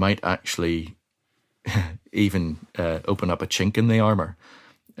 might actually even open up a chink in the armour.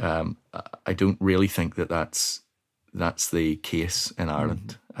 I don't really think that's the case in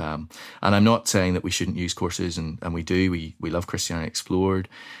Ireland. And I'm not saying that we shouldn't use courses, and we do. We love Christianity Explored.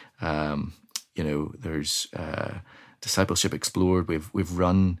 There's Discipleship Explored. We've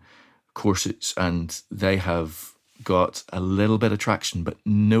run courses, and they have got a little bit of traction, but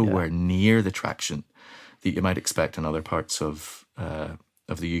nowhere near the traction that you might expect in other parts of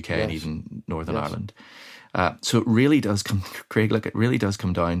the UK and even Northern Ireland. So it really does come, Craig. Look, it really does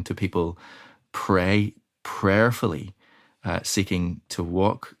come down to people prayerfully seeking to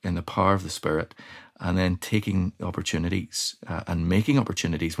walk in the power of the Spirit, and then taking opportunities and making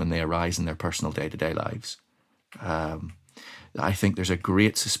opportunities when they arise in their personal day-to-day lives. I think there's a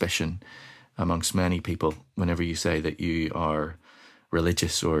great suspicion amongst many people whenever you say that you are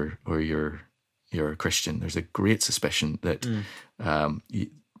religious or you're a Christian. There's a great suspicion that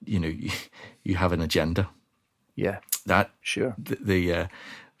you have an agenda. Yeah, that sure. The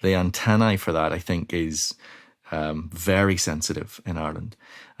antennae for that, I think, is very sensitive in Ireland,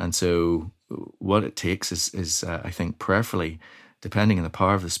 and so what it takes is I think prayerfully, depending on the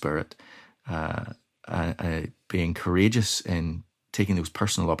power of the Spirit, being courageous in taking those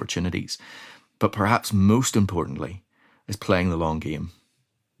personal opportunities, but perhaps most importantly is playing the long game.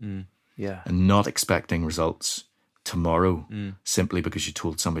 And not expecting results tomorrow simply because you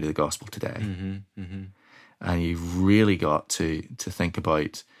told somebody the gospel today. And you've really got to think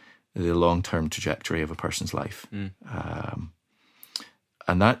about the long-term trajectory of a person's life.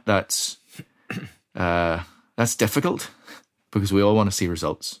 And that's difficult because we all want to see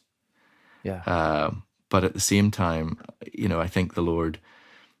results. But at the same time, I think the Lord,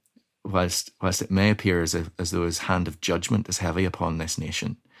 whilst it may appear as though His hand of judgment is heavy upon this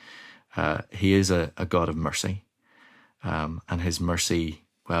nation, He is a God of mercy, and His mercy,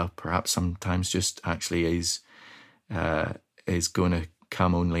 well, perhaps sometimes just actually is going to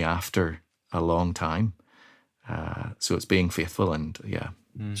come only after a long time. So it's being faithful, and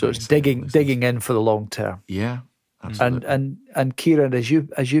so it's digging in for the long term. Yeah, absolutely. And Kieron,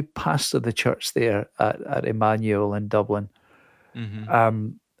 as you pastor the church there at Immanuel in Dublin,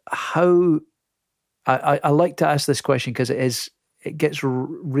 how I like to ask this question because it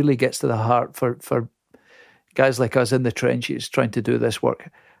really gets to the heart for guys like us in the trenches trying to do this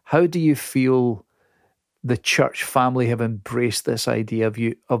work. How do you feel the church family have embraced this idea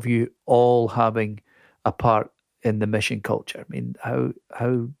of you all having a part in the mission culture? I mean, how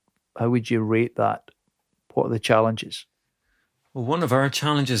would you rate that? What are the challenges? Well, one of our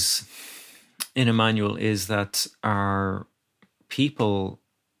challenges in Immanuel is that our people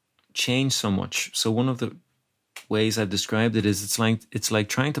change so much. So one of the ways I've described it is it's like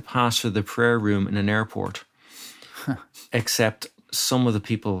trying to pass through the prayer room in an airport, except some of the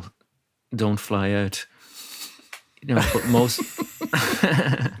people don't fly out. But most.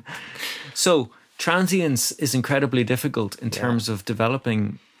 So transience is incredibly difficult in terms of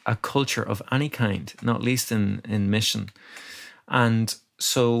developing a culture of any kind, not least in mission. And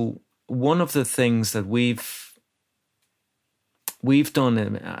so one of the things that we've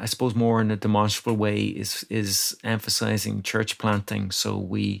done, I suppose, more in a demonstrable way is emphasizing church planting. So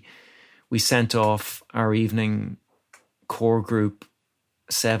we We sent off our evening core group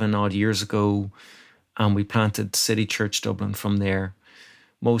 7 odd years ago, and we planted City Church Dublin from there.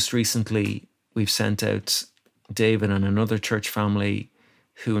 Most recently, we've sent out David and another church family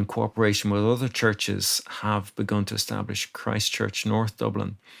who, in cooperation with other churches, have begun to establish Christ Church North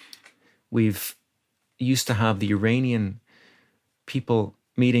Dublin. We've used to have the Iranian people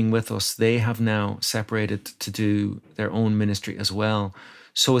meeting with us. They have now separated to do their own ministry as well.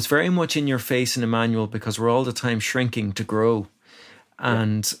 So it's very much in your face in Immanuel, because we're all the time shrinking to grow.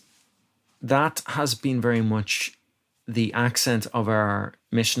 And that has been very much the accent of our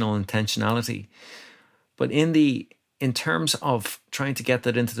missional intentionality. But in terms of trying to get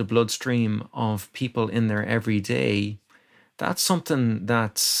that into the bloodstream of people in their everyday, that's something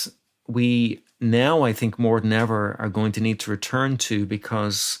that we now, I think more than ever, are going to need to return to,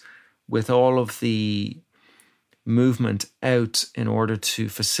 because with all of the movement out in order to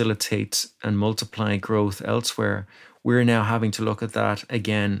facilitate and multiply growth elsewhere, we're now having to look at that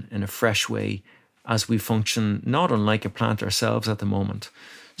again in a fresh way as we function not unlike a plant ourselves at the moment.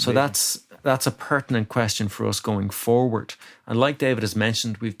 So that's a pertinent question for us going forward. And like David has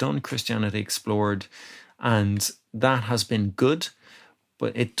mentioned, we've done Christianity Explored, and that has been good,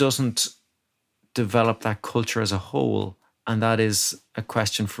 but it doesn't develop that culture as a whole. And that is a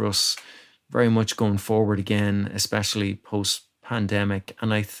question for us very much going forward again, especially post-pandemic.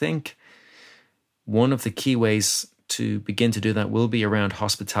 And I think one of the key ways to begin to do that will be around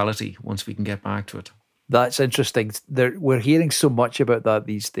hospitality once we can get back to it. That's interesting. We're hearing so much about that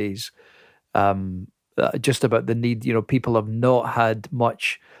these days, just about the need. People have not had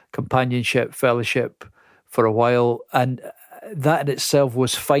much companionship, fellowship for a while, and that in itself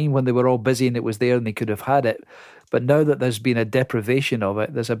was fine when they were all busy and it was there and they could have had it. But now that there's been a deprivation of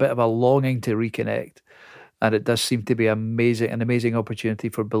it, there's a bit of a longing to reconnect. And it does seem to be an amazing opportunity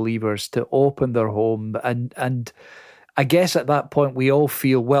for believers to open their home. And I guess at that point we all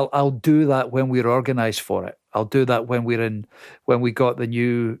feel, well, I'll do that when we're organised for it. I'll do that when we got the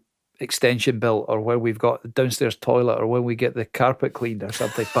new extension built, or when we've got the downstairs toilet, or when we get the carpet cleaned or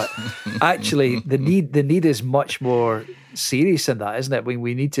something. But actually the need is much more serious than that, isn't it?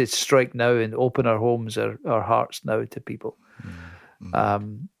 We need to strike now and open our homes, our hearts now to people.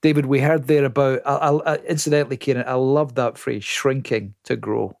 David, we heard there about, incidentally, Kieron, I love that phrase, shrinking to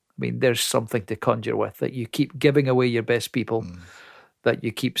grow. I mean, there's something to conjure with, that you keep giving away your best people, that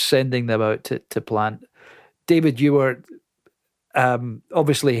you keep sending them out to plant. David, you were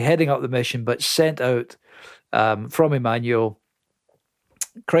obviously heading up the mission, but sent out from Immanuel,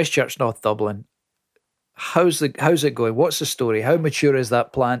 Christ Church North Dublin. How's it going? What's the story? How mature is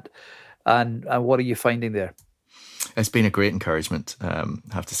that plant, and what are you finding there? It's been a great encouragement, I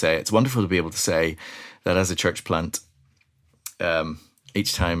have to say. It's wonderful to be able to say that as a church plant,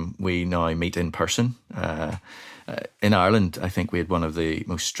 each time we now meet in person. In Ireland, I think we had one of the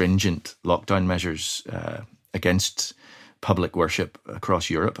most stringent lockdown measures against public worship across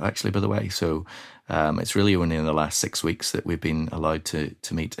Europe, actually, by the way. So it's really only in the last 6 weeks that we've been allowed to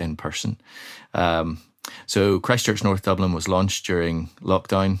meet in person. So Christ Church North Dublin was launched during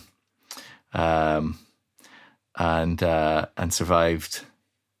lockdown, and survived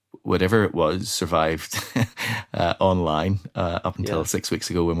whatever it was, survived online up until 6 weeks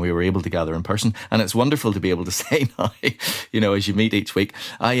ago when we were able to gather in person. And it's wonderful to be able to say now, as you meet each week,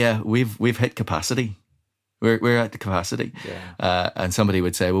 we've hit capacity. We're at the capacity. Yeah. And somebody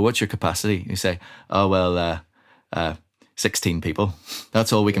would say, well, what's your capacity? You say, 16 people.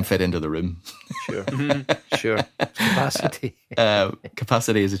 That's all we can fit into the room. Sure. Sure. Capacity.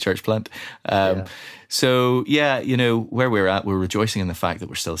 Capacity as a church plant. So, where we're at, we're rejoicing in the fact that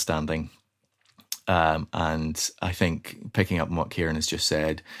we're still standing. And I think, picking up on what Kieron has just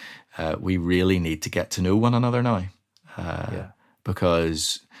said, we really need to get to know one another now.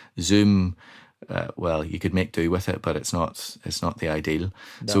 Because Zoom, you could make do with it, but it's not the ideal.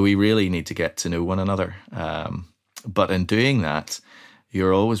 No. So we really need to get to know one another. But in doing that,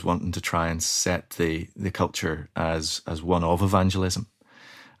 you're always wanting to try and set the culture as one of evangelism.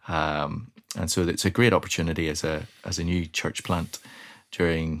 And so it's a great opportunity as a new church plant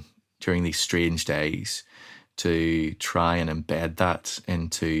during these strange days to try and embed that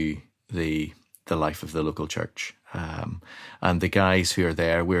into the life of the local church. And the guys who are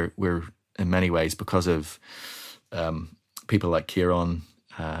there, we're in many ways, because of people like Kieron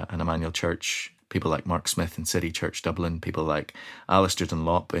and Immanuel Church, people like Mark Smith in City Church Dublin, people like Alistair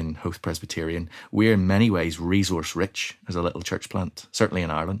Dunlop in Hoath Presbyterian. We're in many ways resource rich as a little church plant, certainly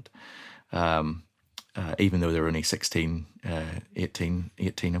in Ireland, even though there are only 18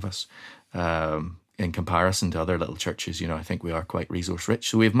 of us. in comparison to other little churches, I think we are quite resource rich.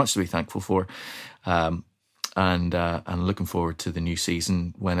 So we have much to be thankful for. And looking forward to the new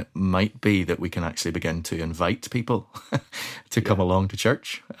season when it might be that we can actually begin to invite people to come along to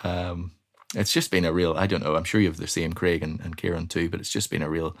church. It's just been a real, I don't know, I'm sure you have the same, Craig and Kieron too, but it's just been a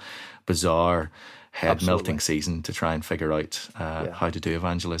real bizarre head-melting season to try and figure out how to do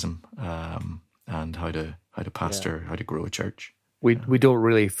evangelism and how to pastor, how to grow a church. We don't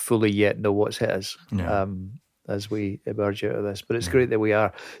really fully yet know what's hit us. No. As we emerge out of this. But it's great that we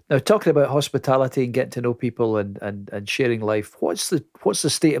are. Now, talking about hospitality and getting to know people and sharing life, what's the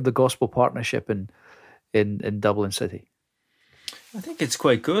state of the gospel partnership in Dublin City? I think it's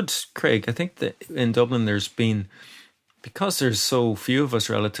quite good, Craig. I think that in Dublin because there's so few of us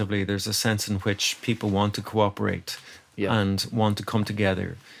relatively, there's a sense in which people want to cooperate and want to come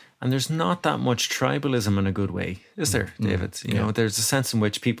together. And there's not that much tribalism in a good way, is there, David? You know, there's a sense in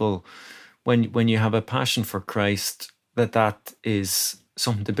which people... When you have a passion for Christ, that is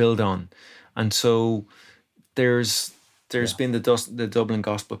something to build on. And so there's been the Dublin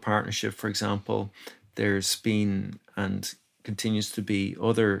Gospel Partnership, for example. There's been and continues to be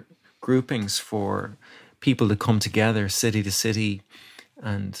other groupings for people to come together, city to city,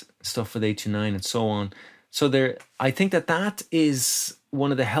 and stuff with 829 and so on. So I think that is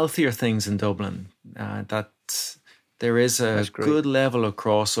one of the healthier things in Dublin, that there is a good level of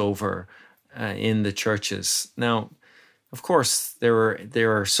crossover in the churches. Now, of course, there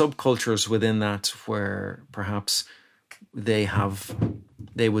are subcultures within that where perhaps they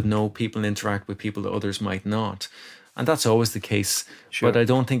would know people and interact with people that others might not. And that's always the case. Sure. But I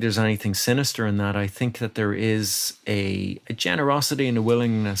don't think there's anything sinister in that. I think that there is a generosity and a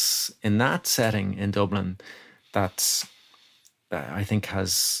willingness in that setting in Dublin that I think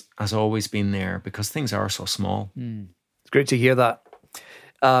has always been there because things are so small. It's great to hear that.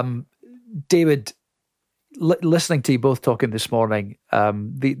 David, listening to you both talking this morning,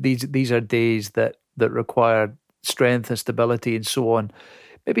 these are days that require strength and stability and so on.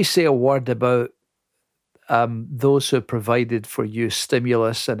 Maybe say a word about those who have provided for you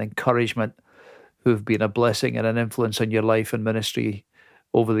stimulus and encouragement, who've been a blessing and an influence on your life and ministry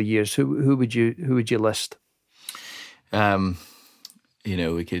over the years. Who would you list?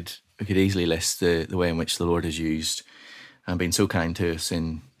 We could easily list the way in which the Lord has used and been so kind to us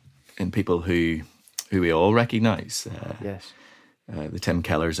in people who we all recognise. The Tim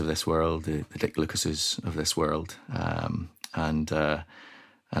Kellers of this world, the Dick Lucases of this world. And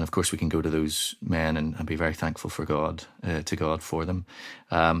of course we can go to those men and be very thankful for to God for them.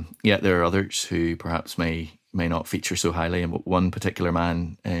 Yet there are others who perhaps may not feature so highly. And one particular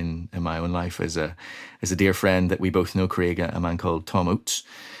man in my own life is a dear friend that we both know, Craig, a man called Tom Oates.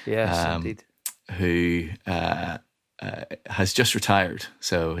 Yes, indeed. Who has just retired.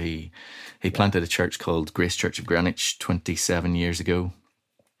 So he planted a church called Grace Church of Greenwich 27 years ago.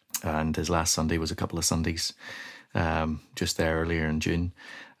 And his last Sunday was a couple of Sundays just there earlier in June.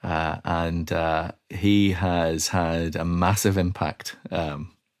 And he has had a massive impact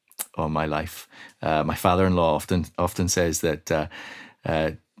on my life. My father-in-law often says that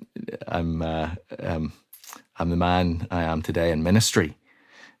I'm the man I am today in ministry,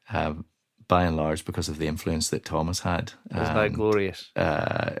 by and large because of the influence that Tom has had. Isn't that glorious?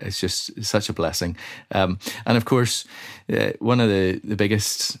 It's just such a blessing. And of course, one of the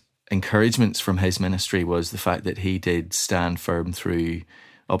biggest encouragements from his ministry was the fact that he did stand firm through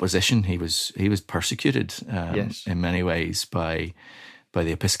opposition. He was persecuted in many ways by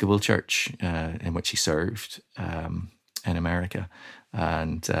the Episcopal Church in which he served in America,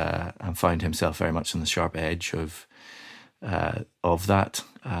 and found himself very much on the sharp edge of that.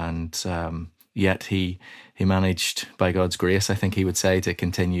 And yet he managed, by God's grace, I think he would say, to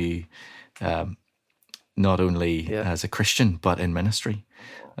continue not only as a Christian but in ministry.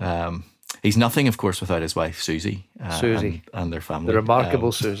 He's nothing, of course, without his wife Susie and their family. The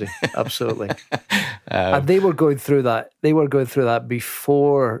remarkable Susie, absolutely. And they were going through that. They were going through that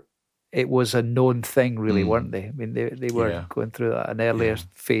before it was a known thing, really, weren't they? I mean, they were going through that, an earlier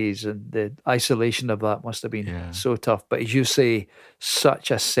phase, and the isolation of that must have been so tough. But as you say,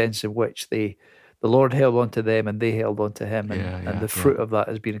 such a sense in which the Lord held on to them and they held on to him, and the fruit of that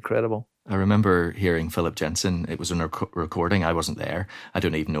has been incredible. I remember hearing Philip Jensen. It was on a recording. I wasn't there. I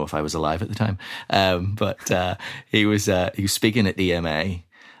don't even know if I was alive at the time. But he was speaking at EMA,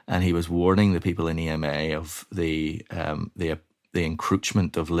 and he was warning the people in EMA of the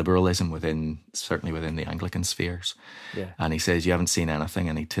encroachment of liberalism certainly within the Anglican spheres. Yeah. And he says, you haven't seen anything,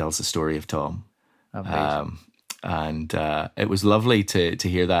 and he tells the story of Tom. And it was lovely to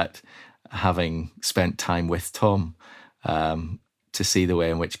hear that, having spent time with Tom, to see the way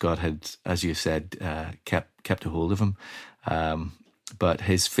in which God had, as you said, kept a hold of him. But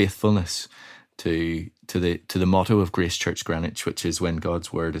his faithfulness to the motto of Grace Church Greenwich, which is when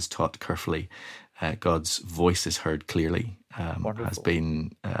God's word is taught carefully, God's voice is heard clearly, has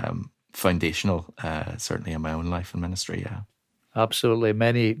been foundational, certainly in my own life and ministry. Yeah, absolutely.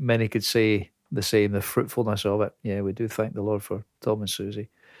 Many could say the same. The fruitfulness of it. Yeah, we do thank the Lord for Tom and Susie.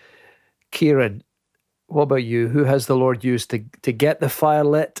 Kieron, what about you? Who has the Lord used to get the fire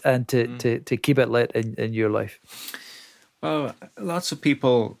lit and to keep it lit in your life? Well, lots of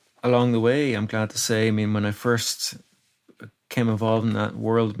people along the way, I'm glad to say. I mean, when I first came involved in that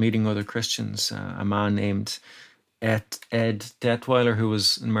world, meeting other Christians, a man named Ed Detweiler, who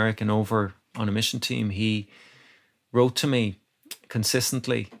was an American over on a mission team, he wrote to me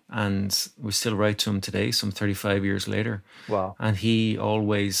consistently, and we still write to him today, some 35 years later. Wow. And he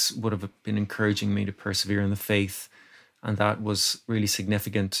always would have been encouraging me to persevere in the faith, and that was really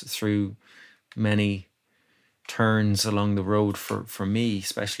significant through many turns along the road for me,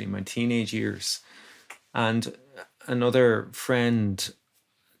 especially in my teenage years. And another friend,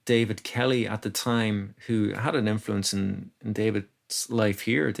 David Kelly, at the time, who had an influence in David's life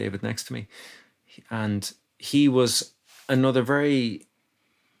here, David next to me, and he was another very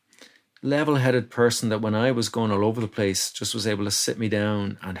level-headed person that when I was going all over the place, just was able to sit me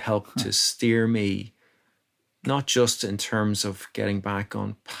down and help to steer me, not just in terms of getting back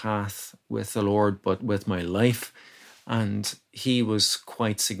on path with the Lord, but with my life. And he was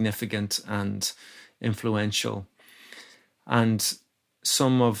quite significant and influential. And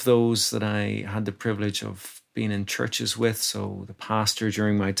some of those that I had the privilege of being in churches with, so the pastor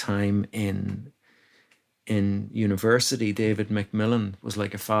during my time in university, David McMillan, was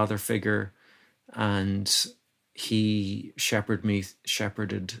like a father figure, and he shepherded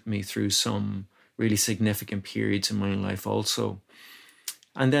me through some really significant periods in my life also.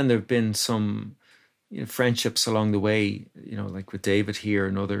 And then there have been some friendships along the way, like with David here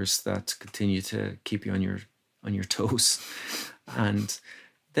and others, that continue to keep you on your toes. And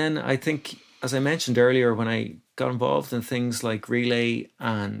then I think, as I mentioned earlier, when I got involved in things like Relay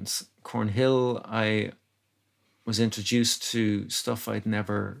and Cornhill, I was introduced to stuff I'd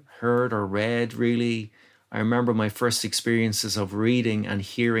never heard or read, really. I remember my first experiences of reading and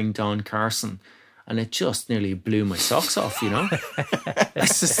hearing Don Carson, and it just nearly blew my socks off, I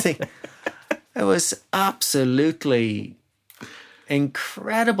just think it was absolutely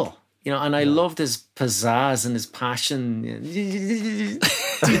incredible, and I loved his pizzazz and his passion. Do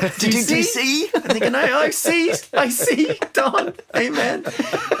you see? I'm thinking, I see, Don, amen.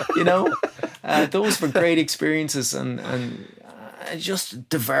 Those were great experiences, and just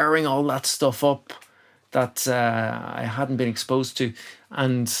devouring all that stuff up that I hadn't been exposed to.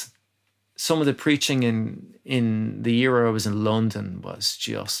 And some of the preaching in the year I was in London was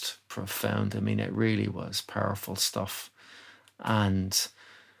just profound. I mean, it really was powerful stuff. And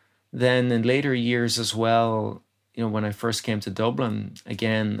then in later years as well, when I first came to Dublin,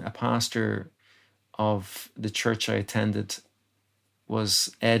 again, a pastor of the church I attended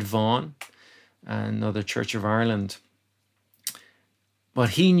was Ed Vaughan, another Church of Ireland.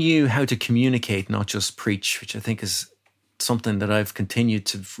 But he knew how to communicate, not just preach, which I think is something that I've continued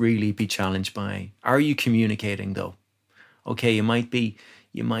to really be challenged by. Are you communicating though? Okay, you might be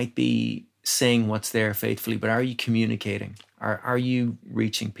saying what's there faithfully, but are you communicating? Are you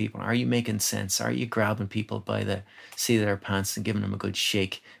reaching people? Are you making sense? Are you grabbing people by the seat of their pants and giving them a good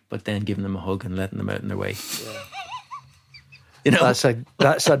shake, but then giving them a hug and letting them out on their way? Yeah.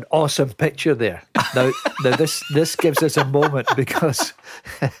 That's an awesome picture there. Now this gives us a moment because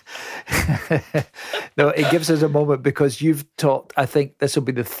it gives us a moment because you've talked. I think this will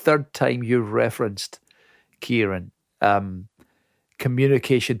be the third time you've referenced, Kieron,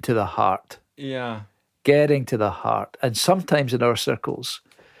 communication to the heart. Yeah. Getting to the heart. And sometimes in our circles,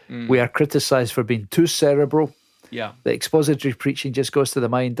 we are criticised for being too cerebral. Yeah. The expository preaching just goes to the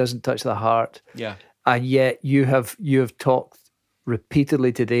mind, doesn't touch the heart. Yeah. And yet you have talked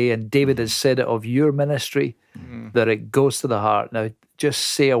repeatedly today, and David has said it of your ministry, that it goes to the heart. Now, just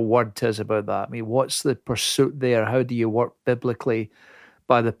say a word to us about that. I mean, what's the pursuit there? How do you work biblically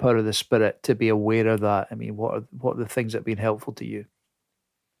by the power of the Spirit to be aware of that? I mean, what are the things that have been helpful to you?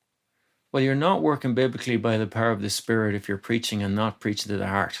 Well, you're not working biblically by the power of the Spirit if you're preaching and not preaching to the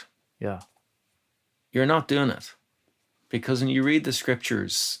heart. Yeah. You're not doing it. Because when you read the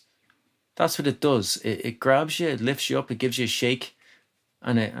scriptures, that's what it does. It grabs you, it lifts you up, it gives you a shake,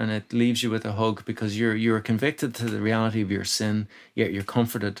 and it leaves you with a hug because you're convicted to the reality of your sin, yet you're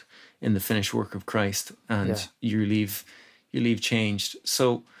comforted in the finished work of Christ, and you leave changed.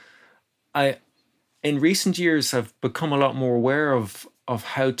 So in recent years, I've become a lot more aware of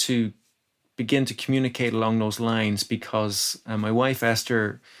how to begin to communicate along those lines, because my wife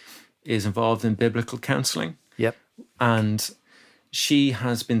Esther is involved in biblical counselling. Yep. And she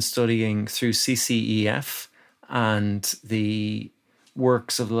has been studying through CCEF and the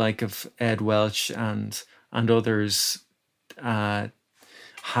works of the like of Ed Welch and others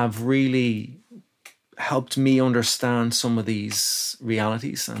have really helped me understand some of these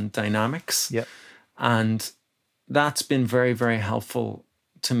realities and dynamics. Yep. And that's been very, very helpful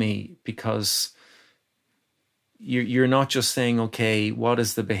to me, because you're not just saying, okay, what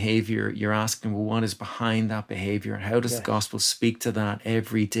is the behavior? You're asking, well, what is behind that behavior? How does the gospel speak to that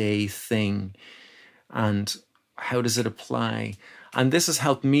everyday thing? And how does it apply? And this has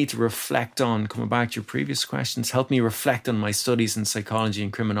helped me to reflect on, coming back to your previous questions, helped me reflect on my studies in psychology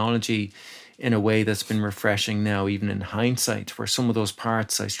and criminology in a way that's been refreshing now, even in hindsight, where some of those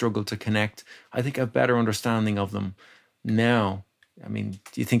parts I struggled to connect. I think I have a better understanding of them now. I mean,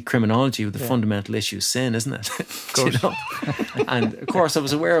 do you think criminology with the fundamental issue is sin, isn't it? Of course. And of course, I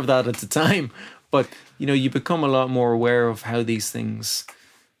was aware of that at the time. But, you become a lot more aware of how these things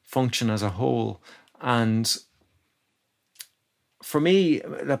function as a whole. And for me,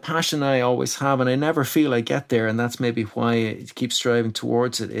 the passion I always have, and I never feel I get there, and that's maybe why I keep striving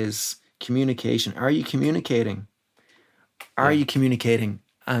towards it, is communication. Are you communicating? Are you communicating?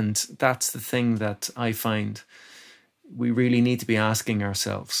 And that's the thing that I find we really need to be asking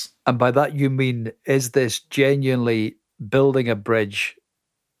ourselves. And by that you mean, is this genuinely building a bridge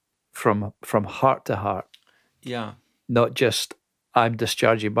from heart to heart? Yeah. Not just, I'm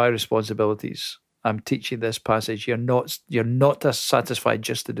discharging my responsibilities, I'm teaching this passage. You're not satisfied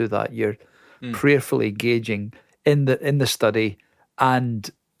just to do that. You're prayerfully engaging in the study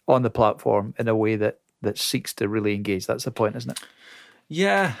and on the platform in a way that seeks to really engage. That's the point, isn't it?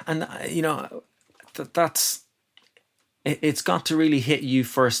 Yeah, and that's it's got to really hit you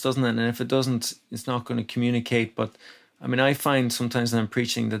first, doesn't it? And if it doesn't, it's not going to communicate. But I mean, I find sometimes when I'm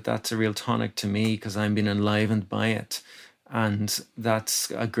preaching that's a real tonic to me, because I'm being enlivened by it, and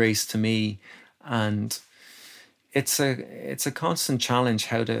that's a grace to me. And it's a constant challenge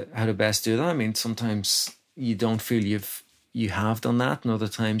how to best do that. I mean, sometimes you don't feel you have done that, and other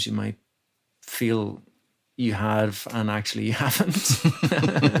times you might feel you have and actually you haven't.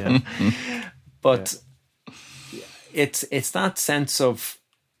 But it's that sense of,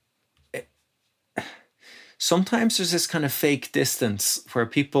 sometimes there's this kind of fake distance where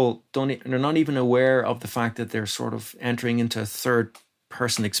people they're not even aware of the fact that they're sort of entering into a third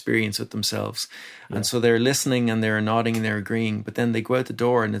person experience with themselves. And so they're listening and they're nodding and they're agreeing, but then they go out the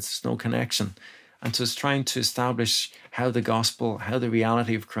door and it's no connection. And so it's trying to establish how the gospel, how the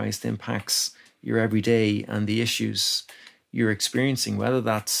reality of Christ impacts your everyday and the issues you're experiencing, whether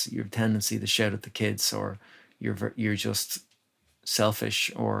that's your tendency to shout at the kids, or you're just selfish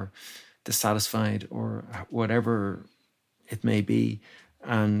or dissatisfied or whatever it may be.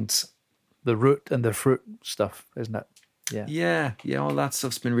 And the root and the fruit stuff, isn't it? Yeah, all that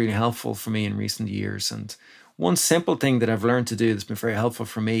stuff's been really helpful for me in recent years. And one simple thing that I've learned to do that's been very helpful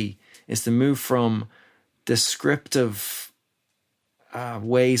for me is to move from descriptive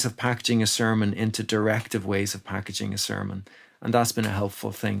ways of packaging a sermon into directive ways of packaging a sermon. And that's been a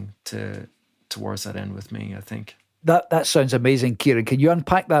helpful thing towards that end with me, I think. That sounds amazing, Kieron. Can you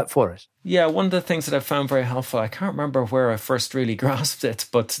unpack that for us? Yeah, one of the things that I found very helpful, I can't remember where I first really grasped it,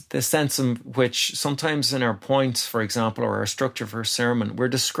 but the sense in which sometimes in our points, for example, or our structure for a sermon, we're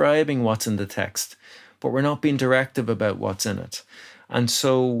describing what's in the text, but we're not being directive about what's in it. And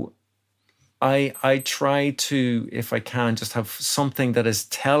so I try to, if I can, just have something that is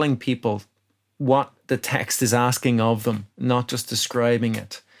telling people what the text is asking of them, not just describing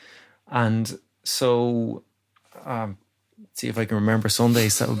it. And so... see if I can remember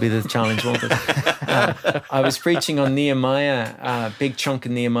Sundays. That would be the challenge, won't it? I was preaching on Nehemiah, a big chunk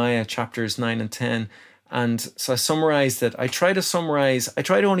in Nehemiah, chapters 9 and 10. And so I summarized it. I try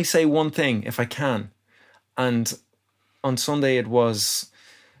to only say one thing if I can. And on Sunday it was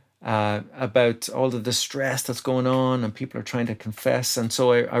about all the distress that's going on and people are trying to confess. And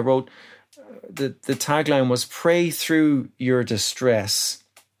so I wrote, the tagline was, "Pray through your distress."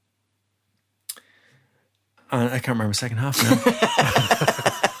 I can't remember the second half now.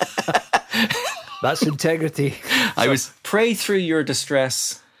 That's integrity. Pray through your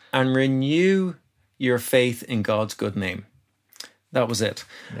distress and renew your faith in God's good name. That was it.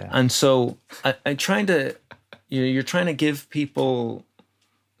 Yeah. And so I'm trying to, you're trying to give people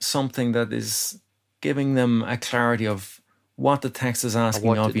something that is giving them a clarity of what the text is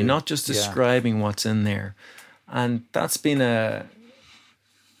asking of you, not just describing what's in there. And that's been a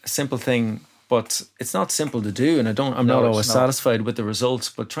simple thing, But it's not simple to do, and I'm not always satisfied with the results.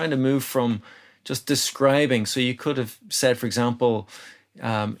 But trying to move from just describing, so you could have said, for example,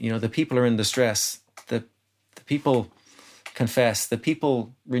 the people are in distress, the people confess, the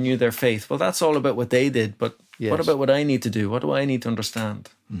people renew their faith. Well, that's all about what they did, but what about what I need to do? What do I need to understand?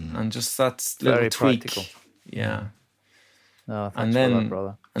 And just that little very tweak. Practical. Yeah. No, thanks for that,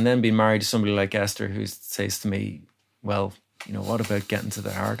 brother. And then being married to somebody like Esther who says to me, well, what about getting to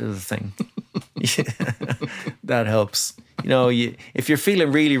the heart of the thing? That helps. If you're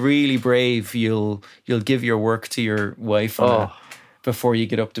feeling really, really brave, you'll give your work to your wife before you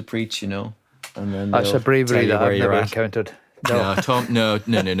get up to preach, and then that's a bravery that I've never encountered. No, Tom. No.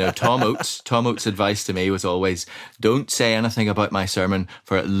 Tom Oates' advice to me was always, don't say anything about my sermon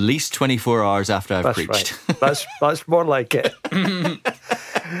for at least 24 hours after I've preached. Right. That's more like it.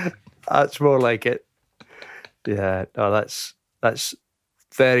 That's more like it. Yeah. No, that's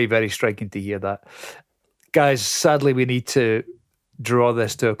very, very striking to hear that. Guys, sadly, we need to draw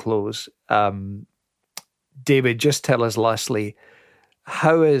this to a close. David, just tell us lastly,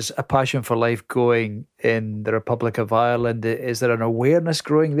 how is A Passion for Life going in the Republic of Ireland? Is there an awareness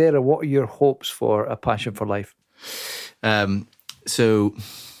growing there, or what are your hopes for A Passion for Life? So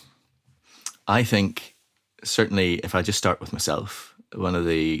I think, certainly, if I just start with myself, one of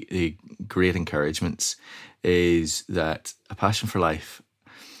the great encouragements is that A Passion for Life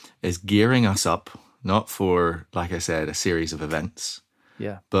is gearing us up, not for, like I said, a series of events,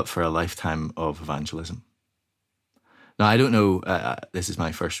 but for a lifetime of evangelism. Now, I don't know, this is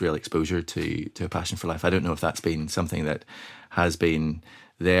my first real exposure to A Passion for Life. I don't know if that's been something that has been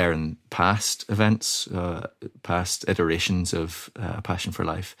there in past events, past iterations of A Passion for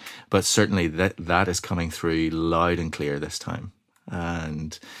Life, but certainly that is coming through loud and clear this time.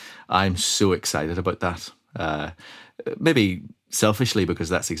 And I'm so excited about that. Maybe selfishly, because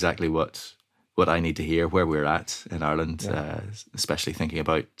that's exactly what I need to hear where we're at in Ireland, especially thinking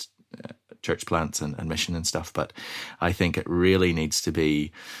about church plants and mission and stuff. But I think it really needs to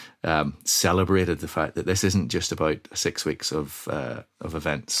be celebrated, the fact that this isn't just about 6 weeks of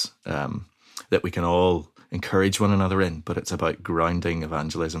events that we can all encourage one another in, but it's about grounding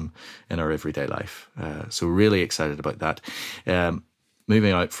evangelism in our everyday life. So really excited about that.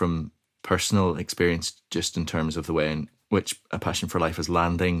 Moving out from personal experience, just in terms of the way in which A Passion for Life is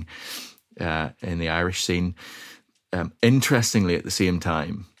landing in the Irish scene. Interestingly, at the same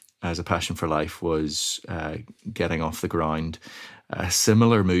time as A Passion for Life was getting off the ground, a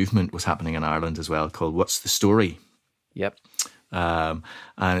similar movement was happening in Ireland as well, called What's the Story? Yep. And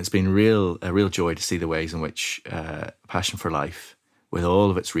it's been a real joy to see the ways in which Passion for Life, with all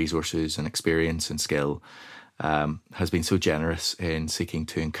of its resources and experience and skill, has been so generous in seeking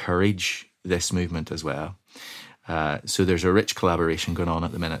to encourage this movement as well. So there's a rich collaboration going on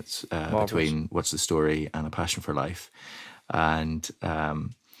at the minute between What's the Story and A Passion for Life. And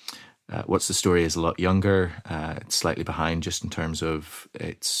What's the Story is a lot younger. It's slightly behind just in terms of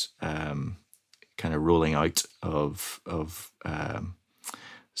its kind of rolling out of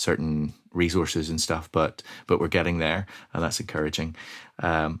certain resources and stuff, but we're getting there, and that's encouraging.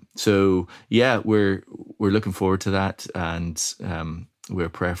 So yeah, we're looking forward to that, and we're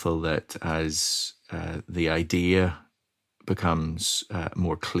prayerful that as the idea becomes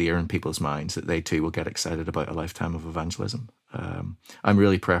more clear in people's minds, that they too will get excited about a lifetime of evangelism. I'm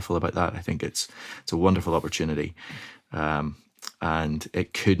really prayerful about that. I think it's a wonderful opportunity, and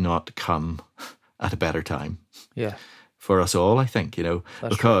it could not come at a better time. Yeah, for us all, I think,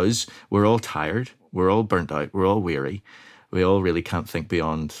 because we're all tired, we're all burnt out, we're all weary, we all really can't think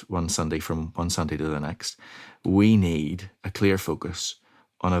beyond one Sunday from one Sunday to the next. We need a clear focus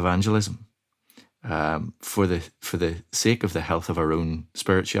on evangelism. For the sake of the health of our own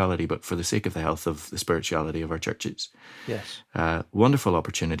spirituality, but for the sake of the health of the spirituality of our churches. Yes. Wonderful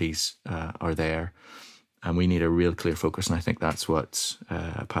opportunities are there, and we need a real clear focus, and I think that's what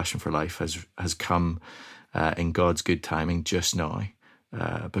Passion for Life has come in God's good timing just now,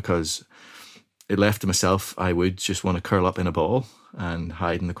 because it left to myself, I would just want to curl up in a ball and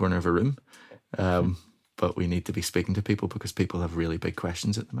hide in the corner of a room, but we need to be speaking to people, because people have really big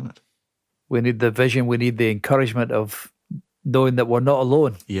questions at the minute. We need the vision. We need the encouragement of knowing that we're not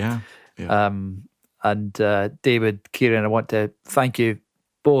alone. Yeah. And David, Kieron, I want to thank you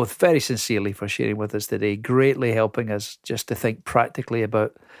both very sincerely for sharing with us today, greatly helping us just to think practically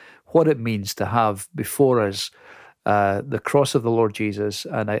about what it means to have before us the cross of the Lord Jesus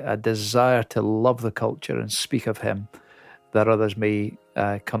and a desire to love the culture and speak of him, that others may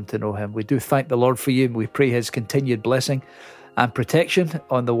come to know him. We do thank the Lord for you, and we pray his continued blessing and protection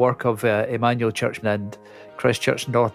on the work of Immanuel Church and Christchurch North